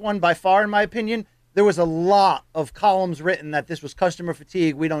the best one by far, in my opinion, there was a lot of columns written that this was customer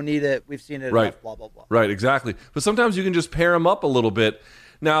fatigue. We don't need it. We've seen it enough, blah, blah, blah. Right, exactly. But sometimes you can just pair them up a little bit.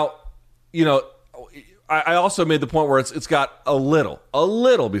 Now, I also made the point where it's got a little,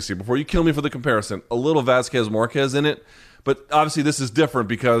 BC, before you kill me for the comparison, a little Vasquez Marquez in it. But obviously this is different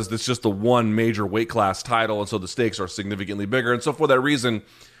because it's just the one major weight class title, and so the stakes are significantly bigger. And so for that reason,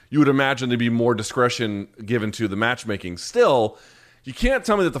 you would imagine there'd be more discretion given to the matchmaking. Still, you can't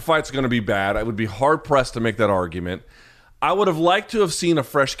tell me that the fight's going to be bad. I would be hard-pressed to make that argument. I would have liked to have seen a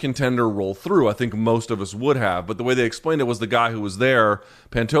fresh contender roll through. I think most of us would have. But the way they explained it was the guy who was there,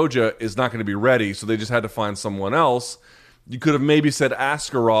 Pantoja, is not going to be ready, so they just had to find someone else. You could have maybe said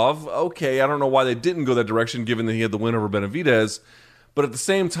Askarov. Okay, I don't know why they didn't go that direction, given that he had the win over Benavidez. But at the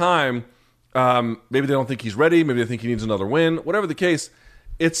same time, maybe they don't think he's ready. Maybe they think he needs another win. Whatever the case,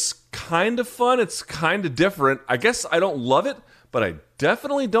 it's kind of fun. It's kind of different. I guess I don't love it, but I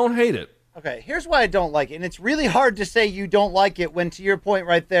definitely don't hate it. Okay, here's why I don't like it. And it's really hard to say you don't like it when, to your point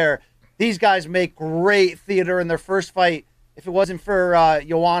right there, these guys make great theater in their first fight. If it wasn't for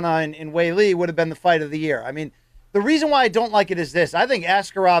Joanna and Wei Li, would have been the fight of the year. I mean, the reason why I don't like it is this. I think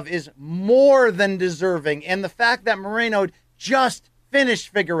Askarov is more than deserving. And the fact that Moreno just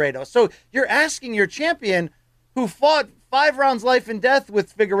finished Figueiredo. So you're asking your champion who fought 5 rounds life and death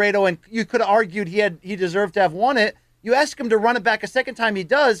with Figueiredo, and you could have argued he deserved to have won it. You ask him to run it back a second time, he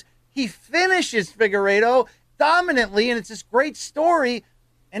does. He finishes Figueiredo dominantly, and it's this great story.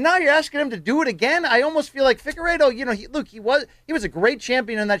 And now you're asking him to do it again? I almost feel like Figueiredo, he was a great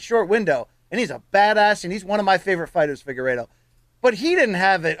champion in that short window. And he's a badass, and he's one of my favorite fighters, Figueiredo. But he didn't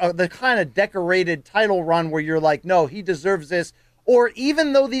have the kind of decorated title run where you're like, no, he deserves this. Or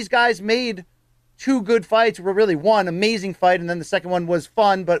even though these guys made 2 good fights, were really one amazing fight, and then the second one was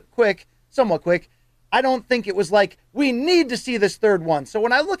fun but quick, somewhat quick, I don't think it was like, we need to see this third one. So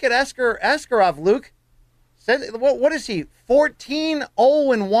when I look at Askarov, Luke, what is he,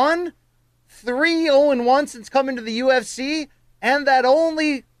 14-0-1? 3-0-1 since coming to the UFC? And that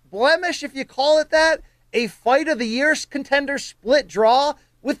only blemish, if you call it that, a fight of the year contender split draw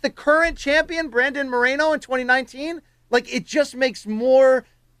with the current champion, Brandon Moreno, in 2019? Like, it just makes more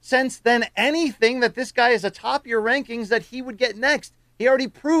sense than anything that this guy is atop your rankings that he would get next. He already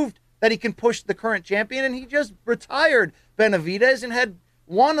proved that he can push the current champion, and he just retired Benavidez and had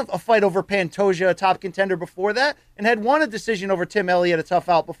won a fight over Pantoja, a top contender before that, and had won a decision over Tim Elliott, a tough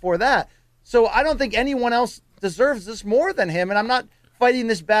out before that. So I don't think anyone else deserves this more than him, and I'm not fighting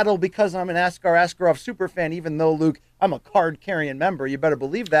this battle because I'm an Askarov super fan, even though, Luke, I'm a card-carrying member. You better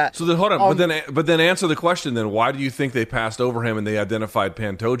believe that. So then, hold on, but then answer the question then. Why do you think they passed over him and they identified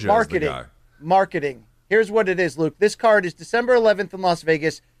Pantoja as the guy? Marketing. Here's what it is, Luke. This card is December 11th in Las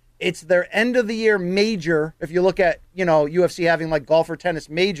Vegas. It's their end-of-the-year major, if you look at, UFC having like golf or tennis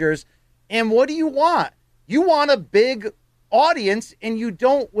majors. And what do you want? You want a big audience, and you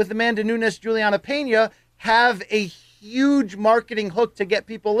don't, with Amanda Nunes, Juliana Pena, have a huge marketing hook to get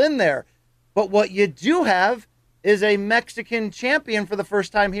people in there. But what you do have is a Mexican champion for the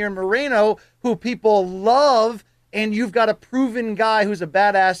first time here in Moreno, who people love, and you've got a proven guy who's a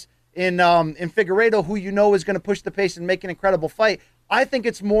badass in Figueiredo, who is going to push the pace and make an incredible fight. I think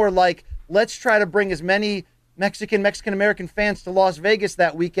it's more like, let's try to bring as many Mexican-American fans to Las Vegas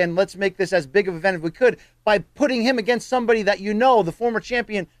that weekend. Let's make this as big of an event as we could by putting him against somebody that the former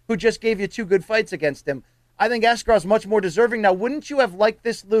champion who just gave you 2 good fights against him. I think Askarov's much more deserving. Now, wouldn't you have liked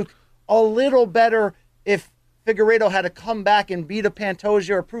this, Luke, a little better if Figueiredo had to come back and beat a Pantoja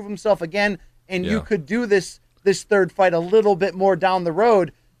or prove himself again, and you could do this third fight a little bit more down the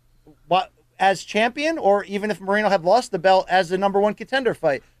road? As champion, or even if Moreno had lost the belt as the number 1 contender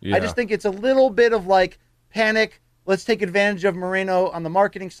fight. Yeah. I just think it's a little bit of like panic. Let's take advantage of Moreno on the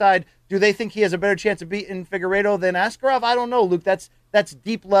marketing side. Do they think he has a better chance of beating Figueiredo than Askarov? I don't know, Luke. That's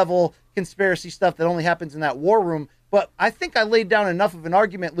deep level conspiracy stuff that only happens in that war room. But I think I laid down enough of an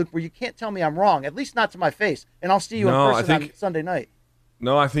argument, Luke, where you can't tell me I'm wrong, at least not to my face. And I'll see you in person on Sunday night.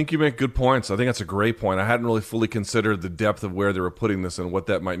 No, I think you make good points. I think that's a great point. I hadn't really fully considered the depth of where they were putting this and what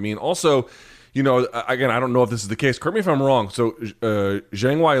that might mean. Also, again, I don't know if this is the case. Correct me if I'm wrong. So Zhang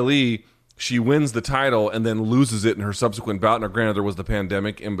Weili, she wins the title and then loses it in her subsequent bout. Now, granted, there was the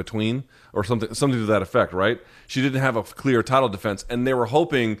pandemic in between or something to that effect, right? She didn't have a clear title defense, and they were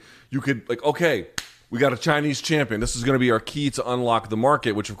hoping you could, like, okay, we got a Chinese champion. This is going to be our key to unlock the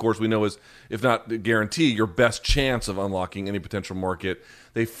market, which of course we know is, if not the guarantee, your best chance of unlocking any potential market.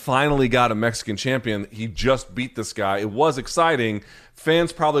 They finally got a Mexican champion. He just beat this guy. It was exciting.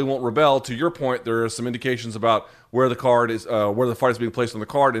 Fans probably won't rebel. To your point, there are some indications about where the card is, where the fight is being placed on the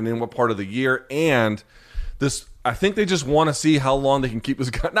card, and in what part of the year. And this, I think they just want to see how long they can keep this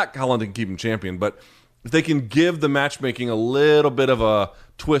guy. Not how long they can keep him champion, but if they can give the matchmaking a little bit of a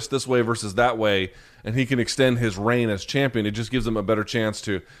twist this way versus that way, and he can extend his reign as champion, it just gives them a better chance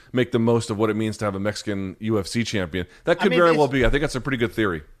to make the most of what it means to have a Mexican UFC champion. That could very well be. I think that's a pretty good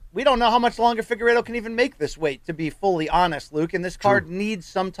theory. We don't know how much longer Figueiredo can even make this weight, to be fully honest, Luke. And this card needs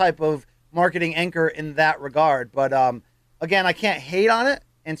some type of marketing anchor in that regard. But again, I can't hate on it.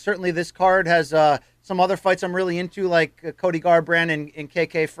 And certainly this card has some other fights I'm really into, like Cody Garbrandt in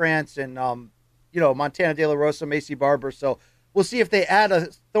KK France and Montana De La Rosa, Macy Barber. So we'll see if they add a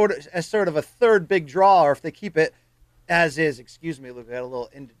sort of a third big draw, or if they keep it as is. Excuse me, Luke, I got a little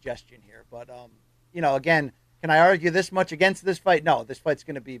indigestion here. But, again, can I argue this much against this fight? No, this fight's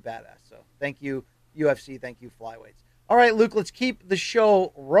going to be badass. So thank you, UFC. Thank you, Flyweights. All right, Luke, let's keep the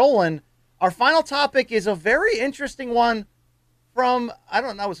show rolling. Our final topic is a very interesting one from, I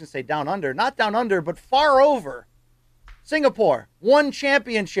was going to say down under. Not down under, but far over. Singapore, one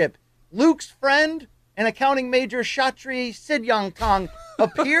championship. Luke's friend and accounting major Shatri Sidyongtong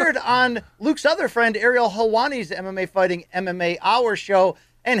appeared on Luke's other friend Ariel Helwani's MMA Fighting MMA Hour show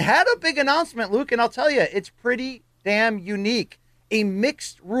and had a big announcement, Luke, and I'll tell you, it's pretty damn unique. A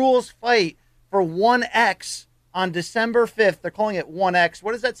mixed rules fight for 1X on December 5th. They're calling it 1X.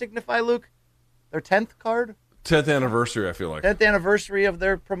 What does that signify, Luke? Their 10th card? 10th anniversary, I feel like. 10th anniversary of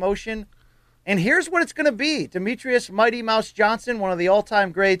their promotion. And here's what it's going to be. Demetrius Mighty Mouse Johnson, one of the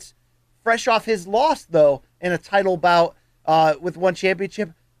all-time greats, fresh off his loss, though, in a title bout with one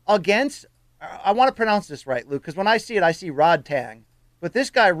championship against, I want to pronounce this right, Luke, because when I see it, I see Rod Tang. But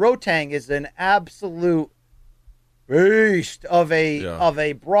this guy, Rotang, is an absolute beast of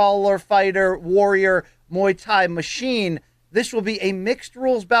a brawler, fighter, warrior, Muay Thai machine. This will be a mixed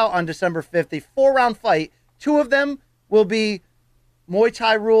rules bout on December 5th, a 4-round fight. 2 of them will be Muay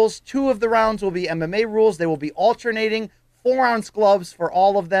Thai rules. 2 of the rounds will be MMA rules. They will be alternating 4-ounce gloves for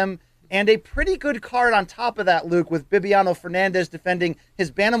all of them. And a pretty good card on top of that, Luke, with Bibiano Fernandez defending his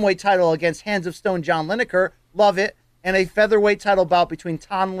bantamweight title against Hands of Stone John Lineker. Love it. And a featherweight title bout between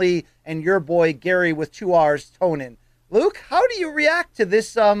Ton Lee and your boy Gary with 2 R's, Tonin. Luke, how do you react to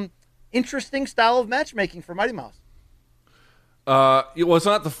this interesting style of matchmaking for Mighty Mouse? It's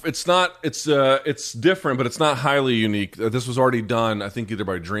different, but it's not highly unique. This was already done, I think, either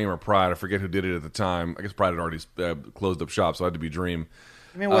by Dream or Pride. I forget who did it at the time. I guess Pride had already closed up shop, so it had to be Dream.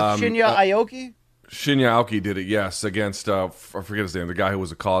 I mean, with Shinya Aoki? Shinya Aoki did it, yes, against, I forget his name, the guy who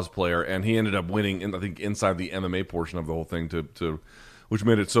was a cosplayer, and he ended up winning, I think, inside the MMA portion of the whole thing, which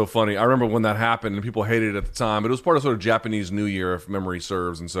made it so funny. I remember when that happened, and people hated it at the time, but it was part of sort of Japanese New Year, if memory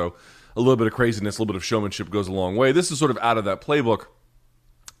serves, and so a little bit of craziness, a little bit of showmanship goes a long way. This is sort of out of that playbook.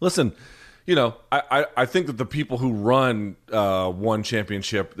 Listen, I think that the people who run one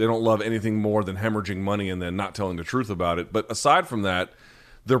championship, they don't love anything more than hemorrhaging money and then not telling the truth about it. But aside from that,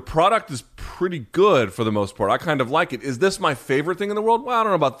 their product is pretty good for the most part. I kind of like it. Is this my favorite thing in the world? Well, I don't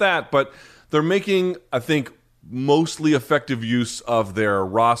know about that, but they're making, I think, mostly effective use of their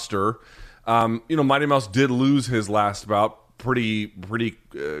roster. Mighty Mouse did lose his last bout pretty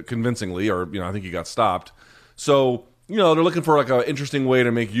convincingly, or I think he got stopped. So they're looking for like an interesting way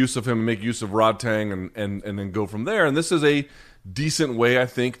to make use of him, and make use of Rod Tang, and then go from there. And this is a decent way, I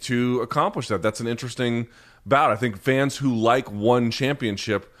think, to accomplish that. That's an interesting bout. I think fans who like one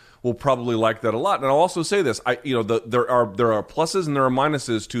championship will probably like that a lot. And I'll also say this: there are pluses and there are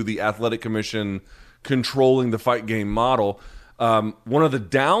minuses to the Athletic Commission controlling the fight game model. One of the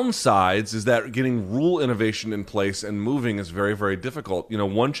downsides is that getting rule innovation in place and moving is very, very difficult.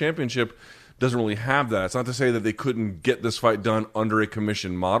 One championship doesn't really have that. It's not to say that they couldn't get this fight done under a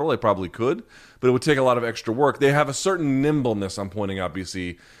commission model. They probably could, but it would take a lot of extra work. They have a certain nimbleness, I'm pointing out,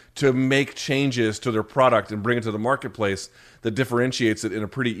 BC, to make changes to their product and bring it to the marketplace that differentiates it in a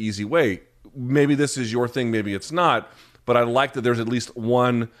pretty easy way. Maybe this is your thing, maybe it's not, but I like that there's at least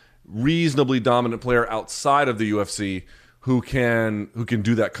one reasonably dominant player outside of the UFC who can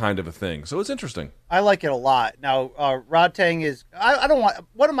do that kind of a thing. So it's interesting. I like it a lot. Now, Rod Tang is, I don't want,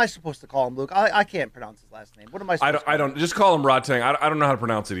 what am I supposed to call him, Luke? I can't pronounce his last name. What am I supposed to call him? Just call him Rod Tang. I don't know how to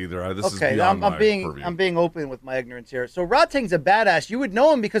pronounce it either. This is beyond my purview. I'm being open with my ignorance here. So Rod Tang's a badass. You would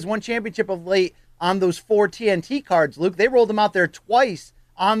know him because one championship of late on those 4 TNT cards, Luke. They rolled him out there twice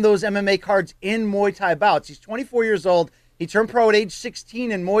on those MMA cards in Muay Thai bouts. He's 24 years old. He turned pro at age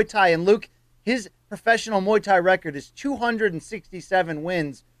 16 in Muay Thai. And Luke, his professional Muay Thai record is 267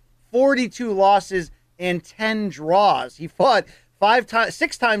 wins, 42 losses, and 10 draws. He fought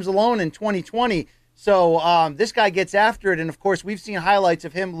 6 times alone in 2020. So this guy gets after it. And, of course, we've seen highlights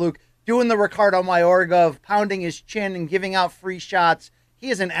of him, Luke, doing the Ricardo Mayorga of pounding his chin and giving out free shots.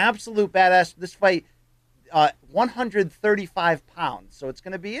 He is an absolute badass. This fight, 135 pounds. So it's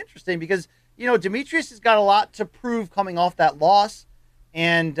going to be interesting because, Demetrius has got a lot to prove coming off that loss.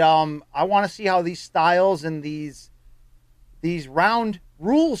 And I want to see how these styles and these round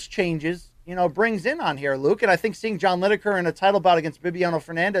rules changes, brings in on here, Luke. And I think seeing John Lineker in a title bout against Bibiano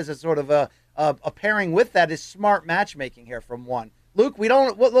Fernandez as sort of a pairing with that is smart matchmaking here from one. Luke, we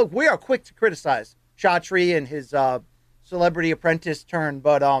are quick to criticize Chatri and his celebrity apprentice turn,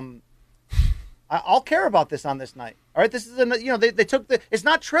 but I'll care about this on this night. All right, this is they took it's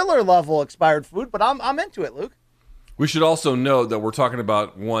not Triller level expired food, but I'm into it, Luke. We should also note that we're talking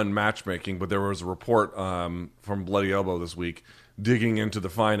about one matchmaking, but there was a report from Bloody Elbow this week digging into the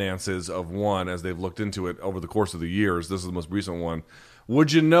finances of one as they've looked into it over the course of the years. This is the most recent one.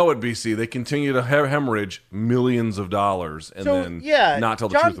 Would you know it, BC? They continue to hemorrhage millions of dollars and not tell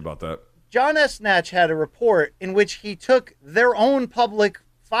the truth about that. John Esnatch had a report in which he took their own public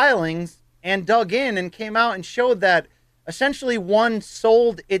filings and dug in and came out and showed that essentially one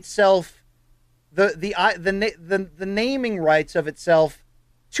sold itself the naming rights of itself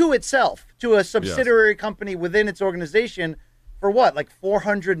to a subsidiary company within its organization for what, like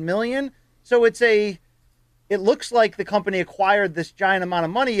 $400 million? So it looks like the company acquired this giant amount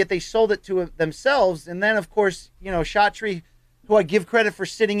of money, yet they sold it to themselves. And then, of course, Chatri, who I give credit for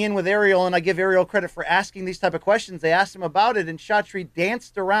sitting in with Ariel, and I give Ariel credit for asking these type of questions. They asked him about it, and Chatri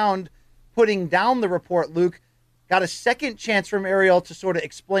danced around putting down the report, Luke. Got a second chance from Ariel to sort of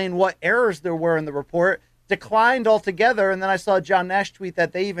explain what errors there were in the report, declined altogether, and then I saw John Nash tweet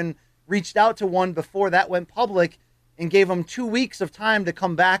that they even reached out to one before that went public and gave them 2 weeks of time to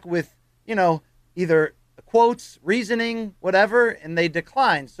come back with, either quotes, reasoning, whatever, and they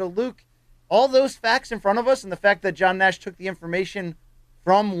declined. So, Luke, all those facts in front of us and the fact that John Nash took the information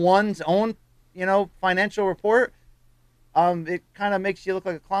from one's own, financial report, it kind of makes you look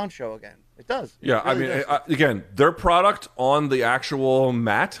like a clown show again. It does. Yeah, really again, their product on the actual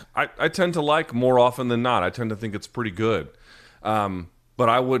mat, I tend to like more often than not. I tend to think it's pretty good. But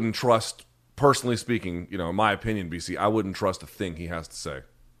I wouldn't trust, personally speaking, in my opinion, BC, I wouldn't trust a thing he has to say.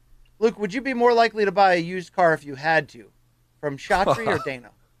 Luke, would you be more likely to buy a used car if you had to? From Chatri or Dana?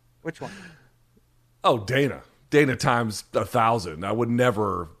 Which one? Oh, Dana. Dana times 1,000. I would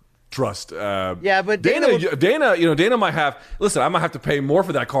never trust. But Dana might have. Listen, I might have to pay more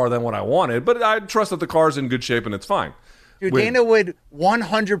for that car than what I wanted, but I trust that the car's in good shape and it's fine. Dude, Dana would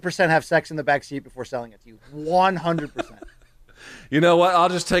 100% have sex in the back seat before selling it to you. 100%. You know what? I'll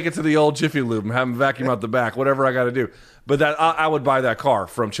just take it to the old Jiffy Lube and have him vacuum out the back, whatever I got to do. But that I would buy that car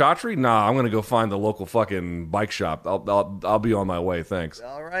from Chatri. Nah, I'm gonna go find the local fucking bike shop. I'll be on my way. Thanks.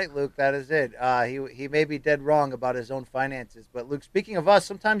 All right, Luke, that is it. He may be dead wrong about his own finances, but Luke, speaking of us,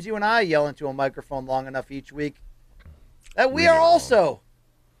 sometimes you and I yell into a microphone long enough each week that we are also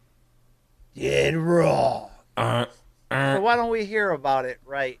dead wrong. So why don't we hear about it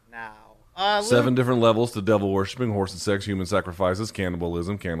right now? 7 different levels to devil worshipping, horse and sex, human sacrifices,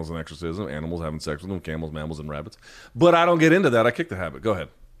 cannibalism, candles and exorcism, animals having sex with them, camels, mammals, and rabbits. But I don't get into that. I kick the habit. Go ahead.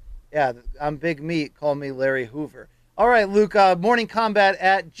 Yeah, I'm Big Meat. Call me Larry Hoover. All right, Luke,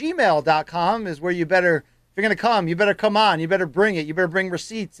 morningcombat@gmail.com is where you better, if you're going to come, you better come on. You better bring it. You better bring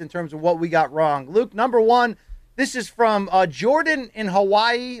receipts in terms of what we got wrong. Luke, number one, this is from Jordan in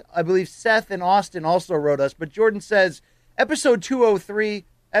Hawaii. I believe Seth in Austin also wrote us. But Jordan says, episode 203,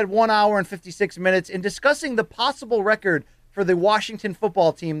 at 1 hour and 56 minutes, in discussing the possible record for the Washington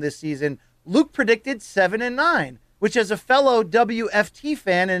football team this season, Luke predicted 7-9, which as a fellow WFT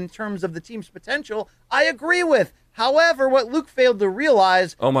fan, and in terms of the team's potential, I agree with. However, what Luke failed to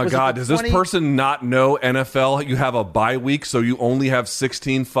realize... Oh my God, does this person not know NFL? You have a bye week, so you only have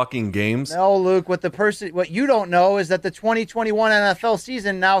 16 fucking games? No, Luke, what you don't know is that the 2021 NFL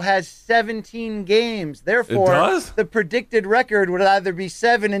season now has 17 games. Therefore, the predicted record would either be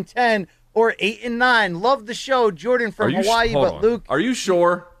 7-10 or 8-9. Love the show, Jordan from Hawaii, but Luke... Are you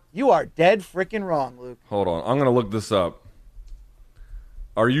sure? You are dead freaking wrong, Luke. Hold on, I'm going to look this up.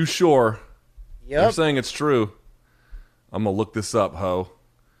 Are you sure? Yep. They're saying it's true. I'm going to look this up, ho.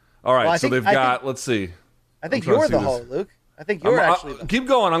 All right, so they've got, let's see. I think you're the ho, Luke. I think you're actually the ho. Keep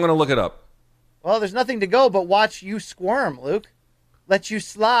going. I'm going to look it up. Well, there's nothing to go but watch you squirm, Luke. Let you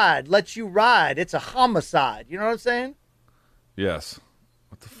slide. Let you ride. It's a homicide. You know what I'm saying? Yes.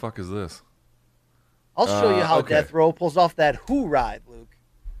 What the fuck is this? I'll show you how Death Row pulls off that who ride, Luke.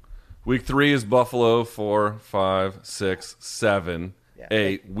 Week 3 is Buffalo, 4, 5, 6, 7,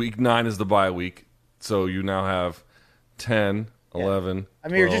 8. Week 9 is the bye week. So you now have 10, 11, I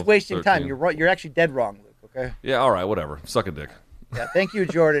mean, you're 12, just wasting 13. time. You're right. You're actually dead wrong, Luke, okay? Yeah, all right, whatever. Suck a dick. Yeah, thank you,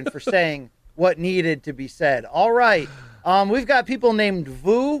 Jordan, for saying what needed to be said. All right. We've got people named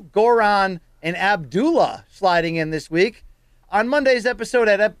Vu, Goran, and Abdullah sliding in this week. On Monday's episode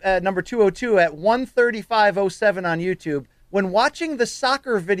at number 202 at 135.07 on YouTube, when watching the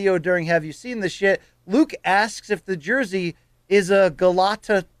soccer video during Have You Seen This Shit, Luke asks if the jersey is a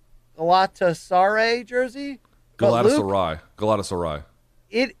Galatasaray jersey. But Luke, Galatasaray.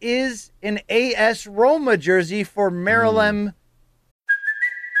 it is an AS Roma jersey for Maryland.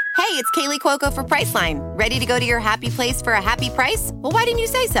 Hey, it's Kaylee Cuoco for Priceline. Ready to go to your happy place for a happy price? Well, why didn't you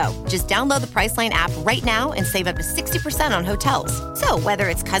say so? Just download the Priceline app right now and save up to 60% on hotels. So whether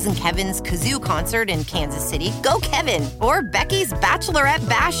it's Cousin Kevin's Kazoo Concert in Kansas City, go Kevin, or Becky's Bachelorette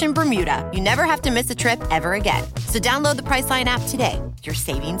Bash in Bermuda, you never have to miss a trip ever again. So download the Priceline app today. Your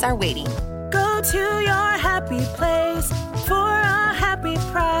savings are waiting. Go to your happy place for a happy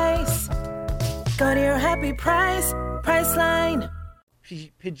price. Go to your happy price, Priceline.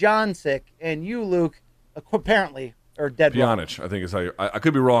 Pjanic, and you, Luke, apparently are dead wrong. Pjanic, I think is how you. I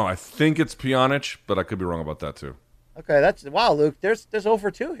could be wrong. I think it's Pjanic, but I could be wrong about that too. Okay, that's wow, Luke. There's over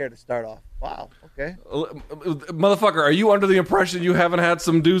 2 here to start off. Wow. Okay. Motherfucker, are you under the impression you haven't had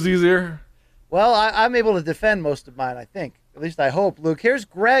some doozies here? Well, I'm able to defend most of mine, I think. At least I hope, Luke. Here's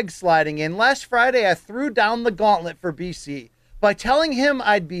Greg sliding in. Last Friday, I threw down the gauntlet for BC by telling him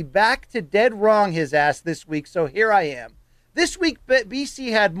I'd be back to dead wrong his ass this week, so here I am. This week,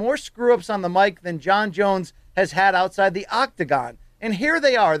 BC had more screw-ups on the mic than John Jones has had outside the octagon. And here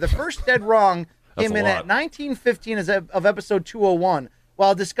they are. The first dead wrong came in at 19:15 of episode 201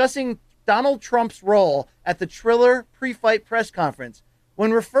 while discussing Donald Trump's role at the Triller pre-fight press conference.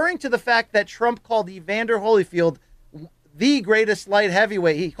 When referring to the fact that Trump called Evander Holyfield the greatest light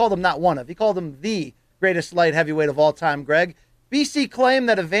heavyweight, he called him not one of, he called him the greatest light heavyweight of all time, Greg. BC claimed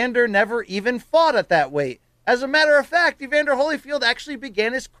that Evander never even fought at that weight. As a matter of fact, Evander Holyfield actually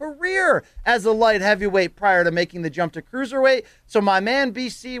began his career as a light heavyweight prior to making the jump to cruiserweight, so my man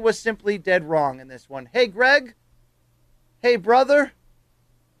BC was simply dead wrong in this one. Hey, Greg? Hey, brother?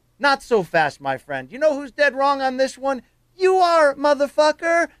 Not so fast, my friend. You know who's dead wrong on this one? You are,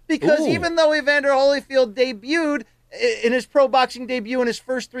 motherfucker! Because even though Evander Holyfield debuted in his pro boxing debut in his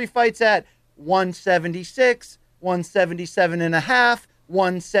first 3 fights at 176, 177.5,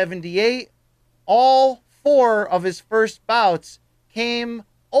 178, all 4 of his first bouts came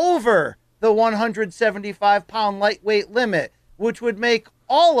over the 175-pound lightweight limit, which would make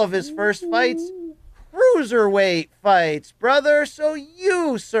all of his first fights cruiserweight fights, brother. So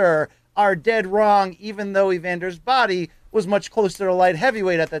you, sir, are dead wrong, even though Evander's body was much closer to light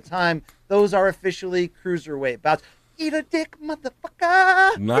heavyweight at the time. Those are officially cruiserweight bouts. Eat a dick,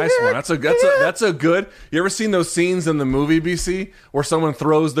 motherfucker. Nice one. That's a good. You ever seen those scenes in the movie BC where someone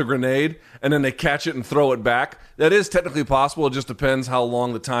throws the grenade and then they catch it and throw it back? That is technically possible. It just depends how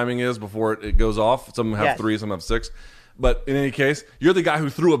long the timing is before it goes off. Some have 3, some have 6. But in any case, you're the guy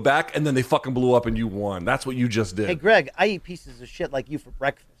who threw it back and then they fucking blew up and you won. That's what you just did. Hey, Greg, I eat pieces of shit like you for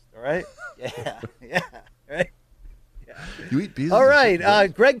breakfast, all right? Yeah, right? You eat pieces. All right, of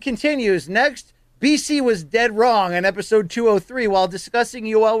shit, Greg continues. Next, BC was dead wrong on episode 203 while discussing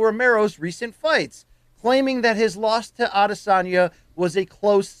Yoel Romero's recent fights, claiming that his loss to Adesanya was a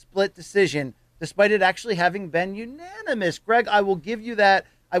close split decision, despite it actually having been unanimous. Greg, I will give you that.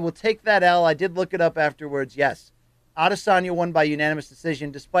 I will take that L. I did look it up afterwards. Yes, Adesanya won by unanimous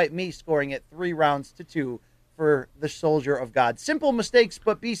decision, despite me scoring it 3 rounds to 2 for the Soldier of God. Simple mistakes,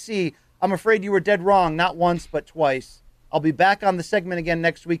 but BC, I'm afraid you were dead wrong, not once, but twice. I'll be back on the segment again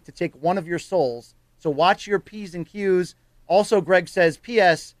next week to take one of your souls. So watch your P's and Q's. Also, Greg says,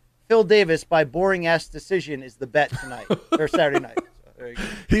 P.S. Phil Davis by boring-ass decision is the bet tonight, or Saturday night. So there you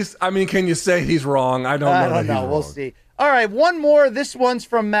go. Can you say he's wrong? I don't know. We'll see. All right, one more. This one's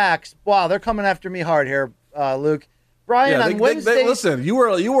from Max. Wow, they're coming after me hard here, Luke. Brian, on Wednesday. Listen, you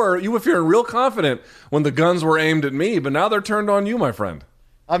were feeling real confident when the guns were aimed at me, but now they're turned on you, my friend.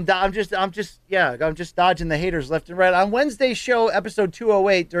 I'm just dodging the haters left and right. On Wednesday's show, episode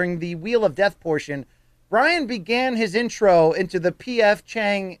 208, during the Wheel of Death portion, Brian began his intro into the P.F.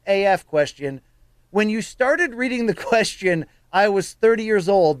 Chang AF question. When you started reading the question, I was 30 years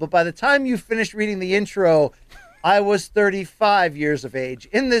old, but by the time you finished reading the intro, I was 35 years of age.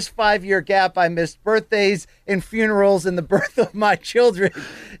 In this 5-year gap, I missed birthdays and funerals and the birth of my children.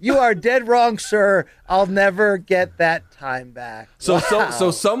 You are dead wrong, sir. I'll never get that time back. So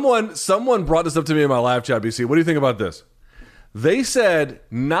someone brought this up to me in my live chat, BC. What do you think about this? They said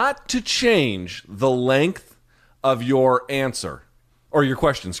not to change the length of your answer, or your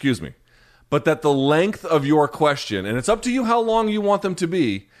question, excuse me, but that the length of your question, and it's up to you how long you want them to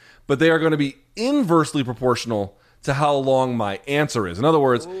be, but they are going to be inversely proportional to how long my answer is. In other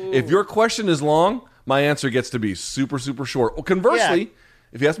words, if your question is long, my answer gets to be super, super short. Well, conversely,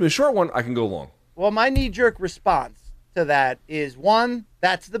 if you ask me a short one, I can go long. Well, my knee-jerk response to that is, 1,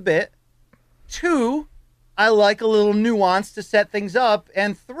 that's the bit. 2, I like a little nuance to set things up.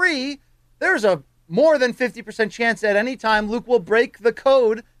 And 3, there's a more than 50% chance at any time Luke will break the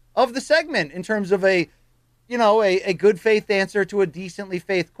code of the segment in terms of a good faith answer to a decently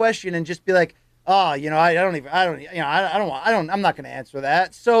faith question and just be like, I'm not going to answer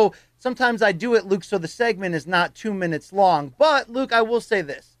that. So sometimes I do it, Luke, so the segment is not 2 minutes long. But Luke, I will say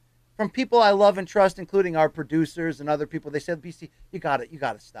this. From people I love and trust, including our producers and other people, they said, BC, you got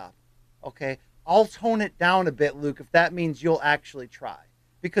to stop. Okay. I'll tone it down a bit, Luke, if that means you'll actually try.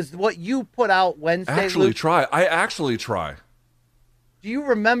 Because what you put out Wednesday, Luke, I actually try. Do you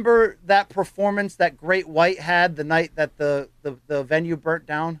remember that performance that Great White had the night that the venue burnt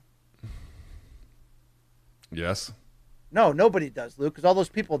down? Yes. No, nobody does, Luke, because all those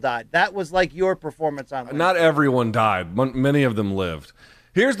people died. That was like your performance on Wednesday. Not everyone died. Many of them lived.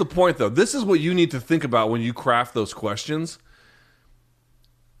 Here's the point, though. This is what you need to think about when you craft those questions.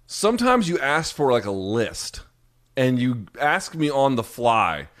 Sometimes you ask for like a list, and you ask me on the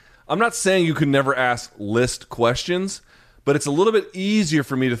fly. I'm not saying you can never ask list questions, but it's a little bit easier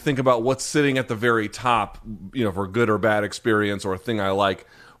for me to think about what's sitting at the very top, for a good or bad experience or a thing I like,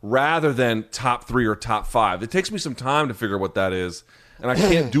 rather than top 3 or top 5. It takes me some time to figure what that is, and I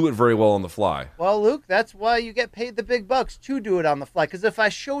can't do it very well on the fly. Well, Luke, that's why you get paid the big bucks to do it on the fly. Because if I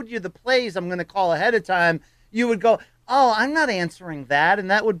showed you the plays I'm going to call ahead of time, you would go, oh, I'm not answering that,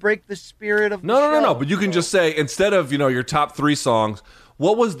 and that would break the spirit of the show. No. But you can just say, instead of, your top 3 songs,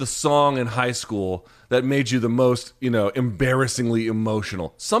 what was the song in high school that made you the most, embarrassingly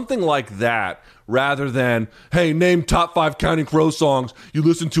emotional? Something like that, rather than, hey, name top 5 Counting Crow songs you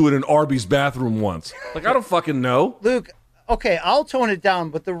listened to it in Arby's bathroom once. Like, I don't fucking know. Luke, okay, I'll tone it down,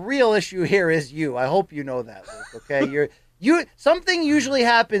 but the real issue here is you. I hope you know that, Luke, okay? Something usually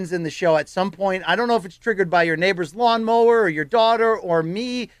happens in the show at some point. I don't know if it's triggered by your neighbor's lawnmower or your daughter or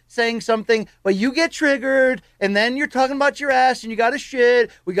me saying something, but you get triggered, and then you're talking about your ass, and you got to shit.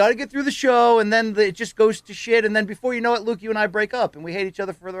 We got to get through the show, and then it just goes to shit, and then before you know it, Luke, you and I break up, and we hate each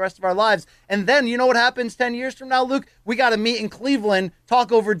other for the rest of our lives. And then you know what happens 10 years from now, Luke? We got to meet in Cleveland,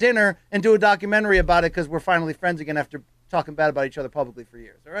 talk over dinner, and do a documentary about it because we're finally friends again after talking bad about each other publicly for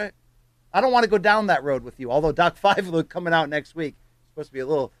years, all right? I don't want to go down that road with you, although Doc 5, Luke, coming out next week. It's supposed to be a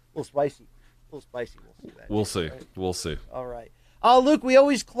little spicy. A little spicy. We'll see that. We'll see. Right? We'll see. All right. Luke, we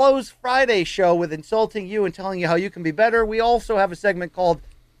always close Friday's show with insulting you and telling you how you can be better. We also have a segment called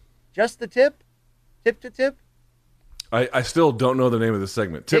Just the Tip? Tip to Tip? I still don't know the name of the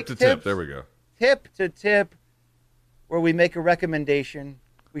segment. Tip to Tip. There we go. Tip to Tip, where we make a recommendation.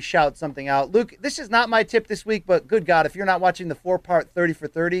 We shout something out. Luke, this is not my tip this week, but good God, if you're not watching the 4-part 30 for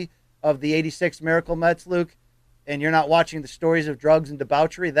 30 of the 86 Miracle Mets, Luke, and you're not watching the stories of drugs and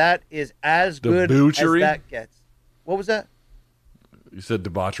debauchery, that is as good as that gets. What was that? You said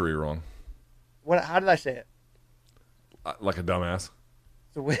debauchery wrong. How did I say it? Like a dumbass.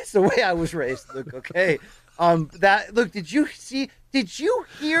 It's the way I was raised, Luke, okay? Luke, did you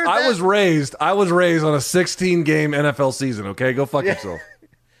hear that? I was raised on a 16-game NFL season, okay? Go fuck yourself.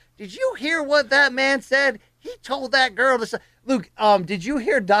 Did you hear what that man said? He told that girl to say. Luke, did you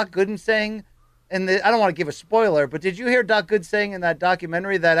hear Doc Gooden saying, I don't want to give a spoiler, but did you hear Doc Gooden saying in that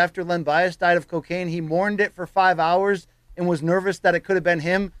documentary that after Len Bias died of cocaine, he mourned it for 5 hours and was nervous that it could have been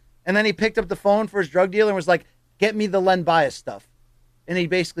him? And then he picked up the phone for his drug dealer and was like, get me the Len Bias stuff. And he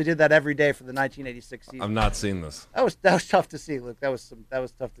basically did that every day for the 1986 season. I've not seen this. That was tough to see, Luke. That was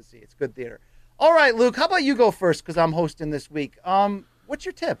tough to see. It's good theater. All right, Luke, how about you go first because I'm hosting this week. What's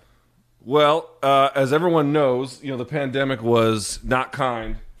your tip? Well, as everyone knows, the pandemic was not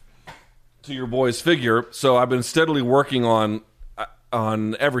kind to your boy's figure, so I've been steadily working on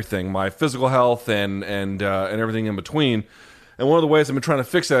everything, my physical health and everything in between. And one of the ways I've been trying to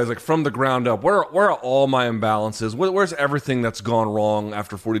fix that is like from the ground up. Where are all my imbalances? Where's everything that's gone wrong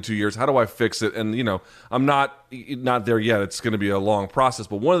after 42 years? How do I fix it? And I'm not there yet. It's going to be a long process.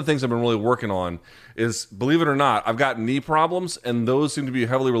 But one of the things I've been really working on is, believe it or not, I've got knee problems, and those seem to be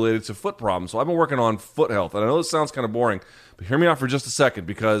heavily related to foot problems. So I've been working on foot health. And I know this sounds kind of boring, but hear me out for just a second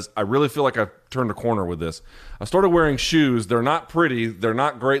because I really feel like I've turned a corner with this. I started wearing shoes. They're not pretty. They're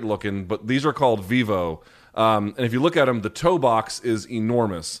not great looking, but these are called Vivo. And if you look at them, the toe box is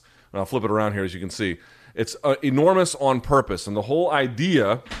enormous. And I'll flip it around here as you can see. It's enormous on purpose, and the whole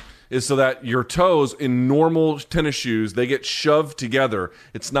idea is so that your toes in normal tennis shoes, they get shoved together.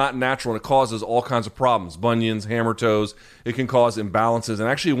 It's not natural, and it causes all kinds of problems. Bunions, hammer toes. It can cause imbalances. And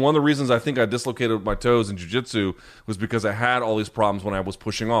actually, one of the reasons I think I dislocated my toes in jiu-jitsu was because I had all these problems when I was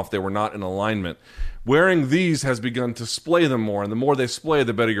pushing off. They were not in alignment. Wearing these has begun to splay them more, and the more they splay,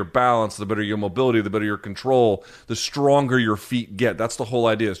 the better your balance, the better your mobility, the better your control, the stronger your feet get. That's the whole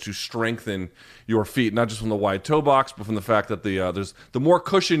idea, is to strengthen your feet, not just from the wide toe box, but from the fact that the more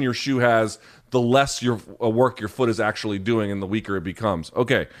cushion your shoe has, the less work your foot is actually doing, and the weaker it becomes.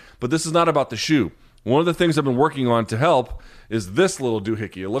 Okay, but this is not about the shoe. One of the things I've been working on to help is this little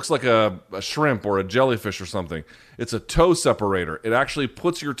doohickey. It looks like a shrimp or a jellyfish or something. It's a toe separator. It actually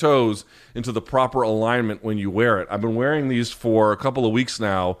puts your toes into the proper alignment when you wear it. I've been wearing these for a couple of weeks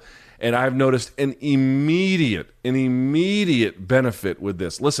now, and I've noticed an immediate benefit with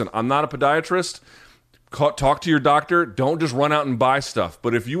this. Listen, I'm not a podiatrist. Talk to your doctor. Don't just run out and buy stuff.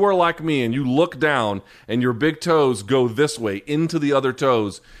 But if you are like me and you look down and your big toes go this way into the other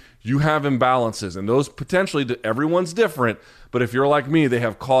toes, you have imbalances, and those potentially, everyone's different, but if you're like me, they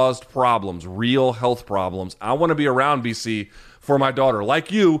have caused problems, real health problems. I want to be around, BC, for my daughter.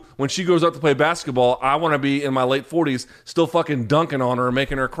 Like you, when she goes out to play basketball, I want to be in my late 40s still fucking dunking on her and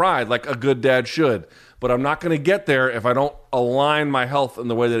making her cry like a good dad should. But I'm not going to get there if I don't align my health in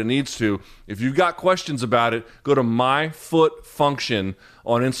the way that it needs to. If you've got questions about it, go to My Foot Function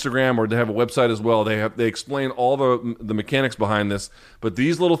on Instagram, or they have a website as well. They explain all the mechanics behind this. But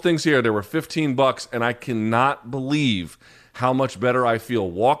these little things here, they were $15, and I cannot believe how much better I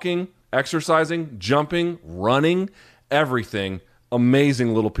feel walking, exercising, jumping, running, everything.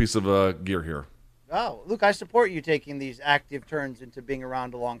 Amazing little piece of gear here. Oh, Luke, I support you taking these active turns into being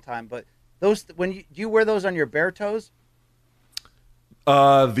around a long time, but those do you wear those on your bare toes?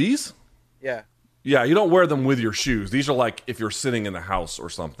 These? Yeah. Yeah, you don't wear them with your shoes. These are like if you're sitting in the house or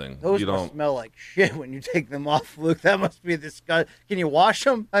something. Those you must don't smell like shit when you take them off, Luke. That must be disgusting. Can you wash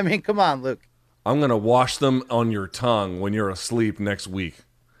them? I mean, come on, Luke. I'm going to wash them on your tongue when you're asleep next week.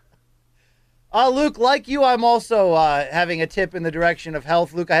 Luke, like you, I'm also having a tip in the direction of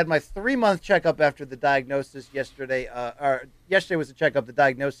health. Luke, I had my 3-month checkup after the diagnosis yesterday. Yesterday was a checkup, the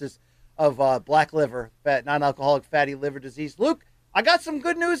diagnosis of black liver, non-alcoholic fatty liver disease. Luke, I got some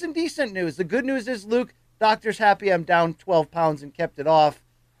good news and decent news. The good news is, Luke, doctor's happy I'm down 12 pounds and kept it off.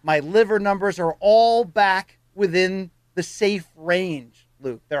 My liver numbers are all back within the safe range,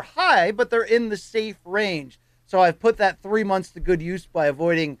 Luke. They're high, but they're in the safe range. So I've put that 3 months to good use by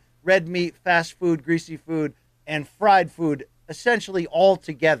avoiding red meat, fast food, greasy food, and fried food essentially all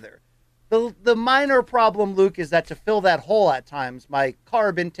together. The minor problem, Luke, is that to fill that hole at times, my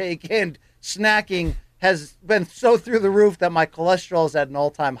carb intake and snacking has been so through the roof that my cholesterol is at an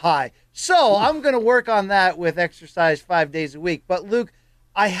all-time high. So I'm going to work on that with exercise 5 days a week. But, Luke,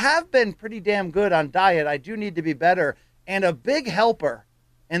 I have been pretty damn good on diet. I do need to be better. And a big helper,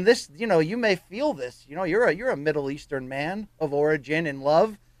 and this, you may feel this. You're a Middle Eastern man of origin and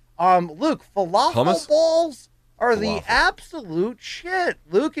love. Luke, falafel Hummus? balls are the absolute shit,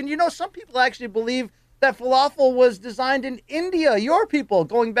 Luke. And some people actually believe that falafel was designed in India, your people,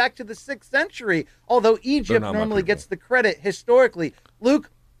 going back to the 6th century, although Egypt normally gets the credit historically.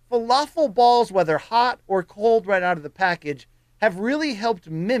 Luke, falafel balls, whether hot or cold right out of the package, have really helped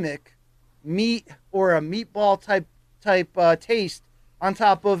mimic meat or a meatball type taste on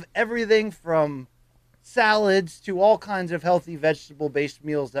top of everything from salads to all kinds of healthy vegetable-based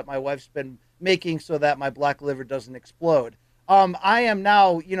meals that my wife's been making so that my black liver doesn't explode. I am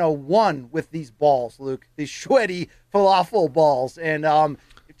now, one with these balls, Luke, these sweaty falafel balls. And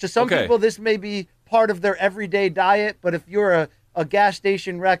to some people, this may be part of their everyday diet. But if you're a gas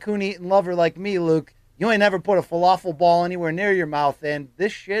station raccoon-eating lover like me, Luke, you ain't never put a falafel ball anywhere near your mouth. And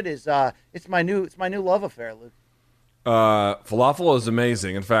this shit is, it's my new love affair, Luke. Falafel is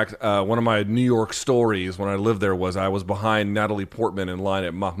amazing. In fact, one of my New York stories when I lived there was I was behind Natalie Portman in line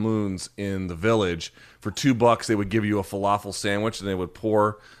at Mahmoud's in the Village. For $2, they would give you a falafel sandwich, and they would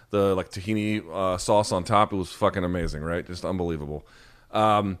pour the tahini sauce on top. It was fucking amazing, right? Just unbelievable.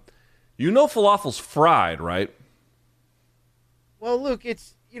 Falafel's fried, right? Well, Luke,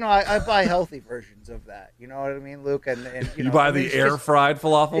 it's I buy healthy versions of that. You know what I mean, Luke? And you buy the air fried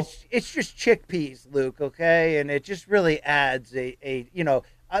falafel? It's just chickpeas, Luke. Okay, and it just really adds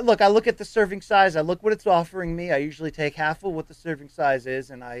I look at the serving size. I look what it's offering me. I usually take half of what the serving size is,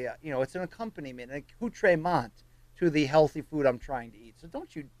 and it's an accompaniment, an accoutrement to the healthy food I'm trying to eat. So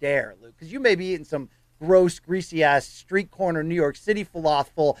don't you dare, Luke, because you may be eating some gross, greasy-ass street corner New York City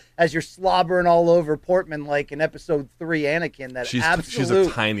falafel as you're slobbering all over Portman like in episode 3 Anakin. That She's absolute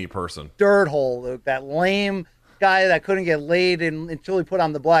a tiny person. dirt hole, Luke. That lame guy that couldn't get laid until he put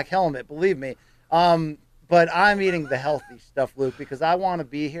on the black helmet, believe me. But I'm eating the healthy stuff, Luke, because I want to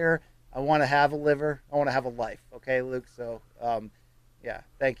be here. I want to have a liver. I want to have a life. Okay, Luke? So, yeah,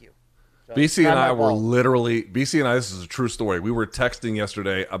 thank you. So, BC and I were literally, BC and I, this is a true story. We were texting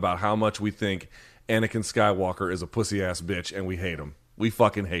yesterday about how much we think Anakin Skywalker is a pussy-ass bitch, and we hate him. We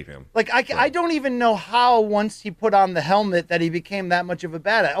fucking hate him. Like, I don't even know how, once he put on the helmet, that he became that much of a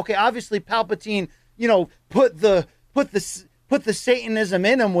badass. Okay, obviously Palpatine, put the Satanism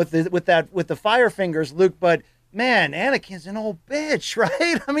in him with the fire fingers, Luke, but man, Anakin's an old bitch,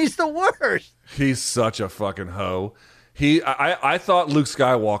 right? I mean, he's the worst. He's such a fucking hoe. I thought Luke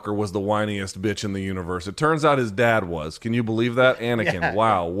Skywalker was the whiniest bitch in the universe. It turns out his dad was. Can you believe that? Anakin. Yeah.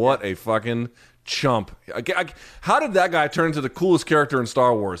 Wow, what a fucking chump. How did that guy turn into the coolest character in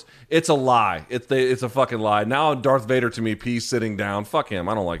Star Wars? It's a lie. It's a fucking lie. Now Darth Vader to me, peace, sitting down. Fuck him.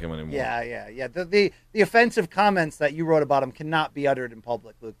 I don't like him anymore. Yeah. The offensive comments that you wrote about him cannot be uttered in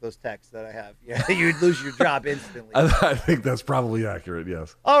public, Luke, those texts that I have. Yeah, you'd lose your job instantly. I think that's probably accurate,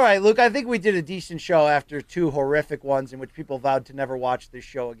 yes. All right, Luke, I think we did a decent show after 2 horrific ones in which people vowed to never watch this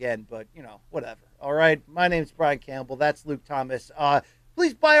show again, but, whatever. All right, my name's Brian Campbell. That's Luke Thomas.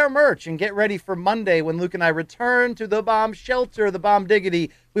 Please buy our merch and get ready for Monday when Luke and I return to the Bomb Shelter, the Bomb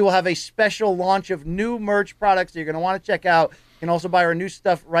Diggity. We will have a special launch of new merch products that you're going to want to check out. You can also buy our new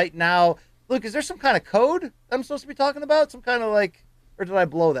stuff right now. Luke, is there some kind of code that I'm supposed to be talking about? Some kind of or did I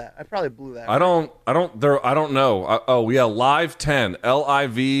blow that? I probably blew that. I don't know. Yeah, Live 10,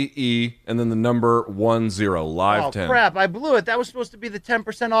 LIVE, and then the number 10, Live 10. Oh, crap, I blew it. That was supposed to be the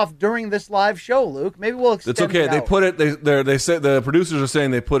 10% off during this live show, Luke. Maybe we'll extend It's okay. it They out. put it, they say, the producers are saying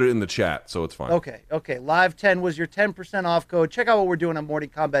they put it in the chat, so it's fine. Okay. Live 10 was your 10% off code. Check out what we're doing on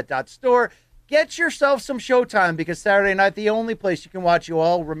morningcombat.store. Get yourself some Showtime because Saturday night, the only place you can watch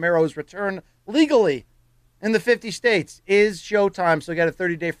Yoel Romero's return legally in the 50 states is Showtime. So get a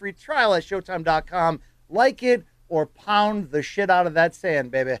 30-day free trial at Showtime.com. Like it or pound the shit out of that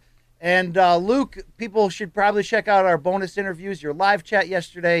sand, baby. And Luke, people should probably check out our bonus interviews, your live chat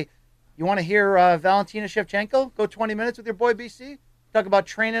yesterday. You want to hear Valentina Shevchenko go 20 minutes with your boy BC? Talk about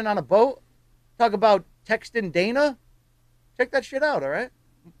training on a boat? Talk about texting Dana? Check that shit out, all right?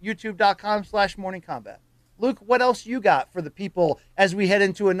 YouTube.com/morningcombat. Luke, what else you got for the people as we head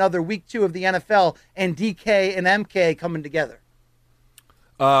into another week 2 of the NFL and DK and MK coming together?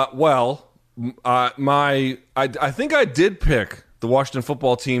 I think I did pick the Washington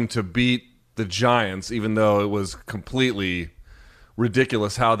football team to beat the Giants, even though it was completely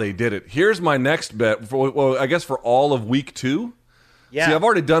ridiculous how they did it. Here's my next bet. I guess for all of week 2. Yeah. See, I've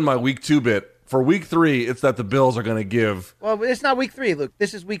already done my week 2 bit. For week 3, it's that the Bills are going to give. Well, it's not week 3, Luke.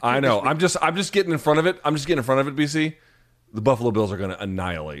 This is week 2. I know. I'm just getting in front of it. BC. The Buffalo Bills are going to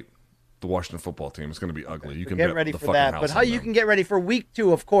annihilate the Washington football team. It's going to be ugly. You can get bet ready the for fucking that. house But how on you them. can get ready for week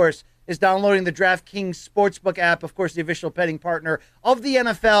 2, of course, is downloading the DraftKings Sportsbook app, of course, the official betting partner of the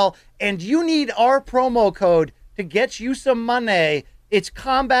NFL. And you need our promo code to get you some money. It's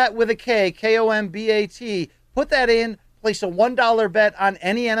Combat with a K, KOMBAT. Put that in. Place a $1 bet on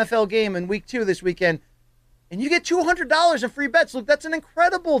any NFL game in week 2 this weekend. And you get $200 in free bets. Look, that's an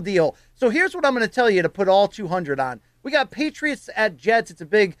incredible deal. So here's what I'm going to tell you to put all 200 on. We got Patriots at Jets. It's a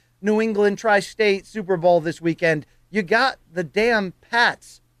big New England tri-state Super Bowl this weekend. You got the damn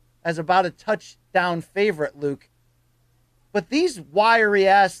Pats as about a touchdown favorite, Luke. But these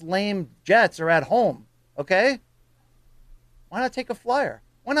wiry-ass lame Jets are at home, okay? Why not take a flyer?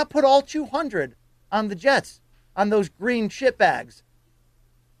 Why not put all 200 on the Jets, on those green shit bags?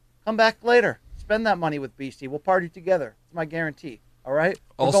 Come back later. Spend that money with BC. We'll party together. It's my guarantee. All right?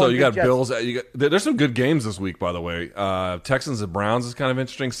 Also, you got Jets. Bills. There's some good games this week, by the way. Texans and Browns is kind of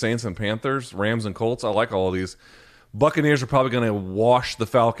interesting. Saints and Panthers, Rams and Colts. I like all of these. Buccaneers are probably going to wash the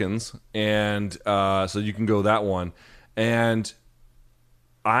Falcons, and so you can go that one. And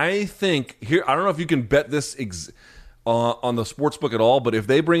I think here, I don't know if you can bet this on the sportsbook at all, but if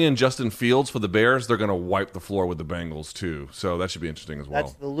they bring in Justin Fields for the Bears, they're going to wipe the floor with the Bengals too. So that should be interesting as well.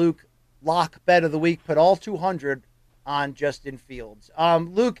 That's the Luke lock bet of the week. Put all 200 on Justin Fields.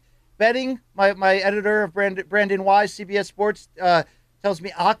 Luke, betting, my editor of Brandon Wise, CBS Sports, tells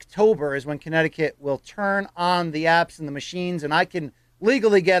me October is when Connecticut will turn on the apps and the machines, and I can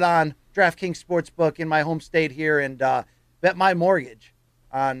legally get on DraftKings Sportsbook in my home state here and bet my mortgage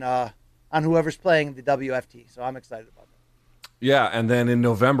on whoever's playing the WFT. So I'm excited about that. Yeah, and then in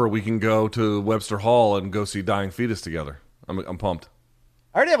November we can go to Webster Hall and go see Dying Fetus together. I'm pumped.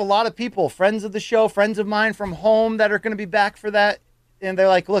 I already have a lot of people, friends of the show, friends of mine from home that are going to be back for that. And they're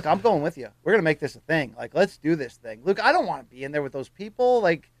like, look, I'm going with you. We're going to make this a thing. Like, let's do this thing. Luke, I don't want to be in there with those people,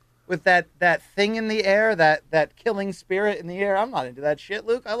 like with that thing in the air, that killing spirit in the air. I'm not into that shit,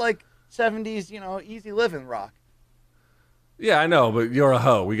 Luke. I like 70s, easy living rock. Yeah, I know, but you're a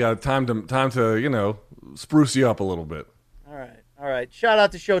hoe. We got time to spruce you up a little bit. All right. Shout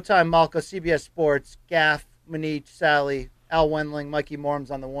out to Showtime, Malka, CBS Sports, Gaff, Manich, Sally, Al Wendling, Mikey Morms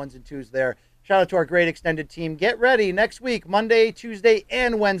on the ones and twos there. Shout out to our great extended team. Get ready next week, Monday, Tuesday,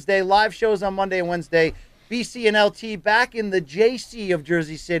 and Wednesday. Live shows on Monday and Wednesday. BC and LT back in the JC of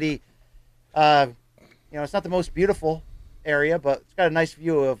Jersey City. It's not the most beautiful area, but it's got a nice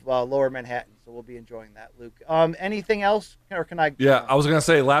view of Lower Manhattan, so we'll be enjoying that, Luke. Anything else, or can I? Yeah, I was gonna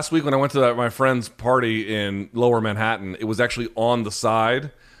say last week when I went to my friend's party in Lower Manhattan, it was actually on the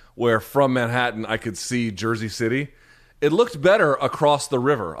side where from Manhattan I could see Jersey City. It looked better across the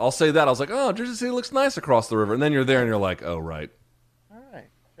river. I'll say that. I was like, oh, Jersey City looks nice across the river. And then you're there and you're like, oh, right. All right.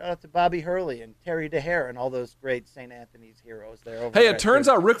 Shout out to Bobby Hurley and Terry DeHare and all those great St. Anthony's heroes there. Hey, it turns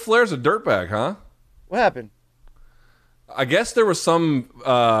out Ric Flair's a dirtbag, huh? What happened? I guess there was some,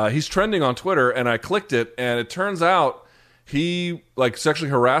 he's trending on Twitter, and I clicked it, and it turns out he,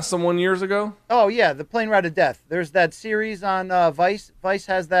 sexually harassed someone years ago. Oh, yeah, the Plane Ride of Death. There's that series on Vice. Vice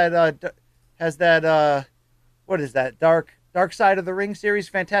has that, what is that? Dark Side of the Ring series,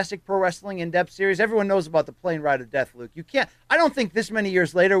 fantastic pro wrestling in-depth series. Everyone knows about the Plane Ride of Death, Luke. You can't. I don't think this many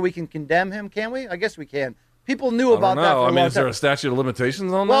years later we can condemn him, can we? I guess we can. People knew about that for a long time. Is there a statute of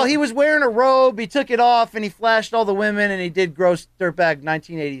limitations on that? Well, he was wearing a robe. He took it off and he flashed all the women and he did gross dirtbag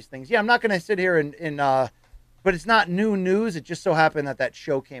 1980s things. Yeah, I'm not going to sit here but it's not new news. It just so happened that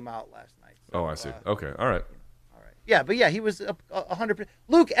show came out last night. So, I see. Okay, all right. Yeah, but yeah, he was 100%.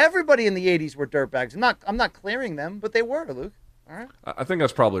 Luke, everybody in the 80s were dirtbags. I'm not clearing them, but they were, Luke. All right? I think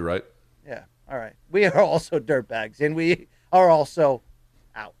that's probably right. Yeah, all right. We are also dirtbags, and we are also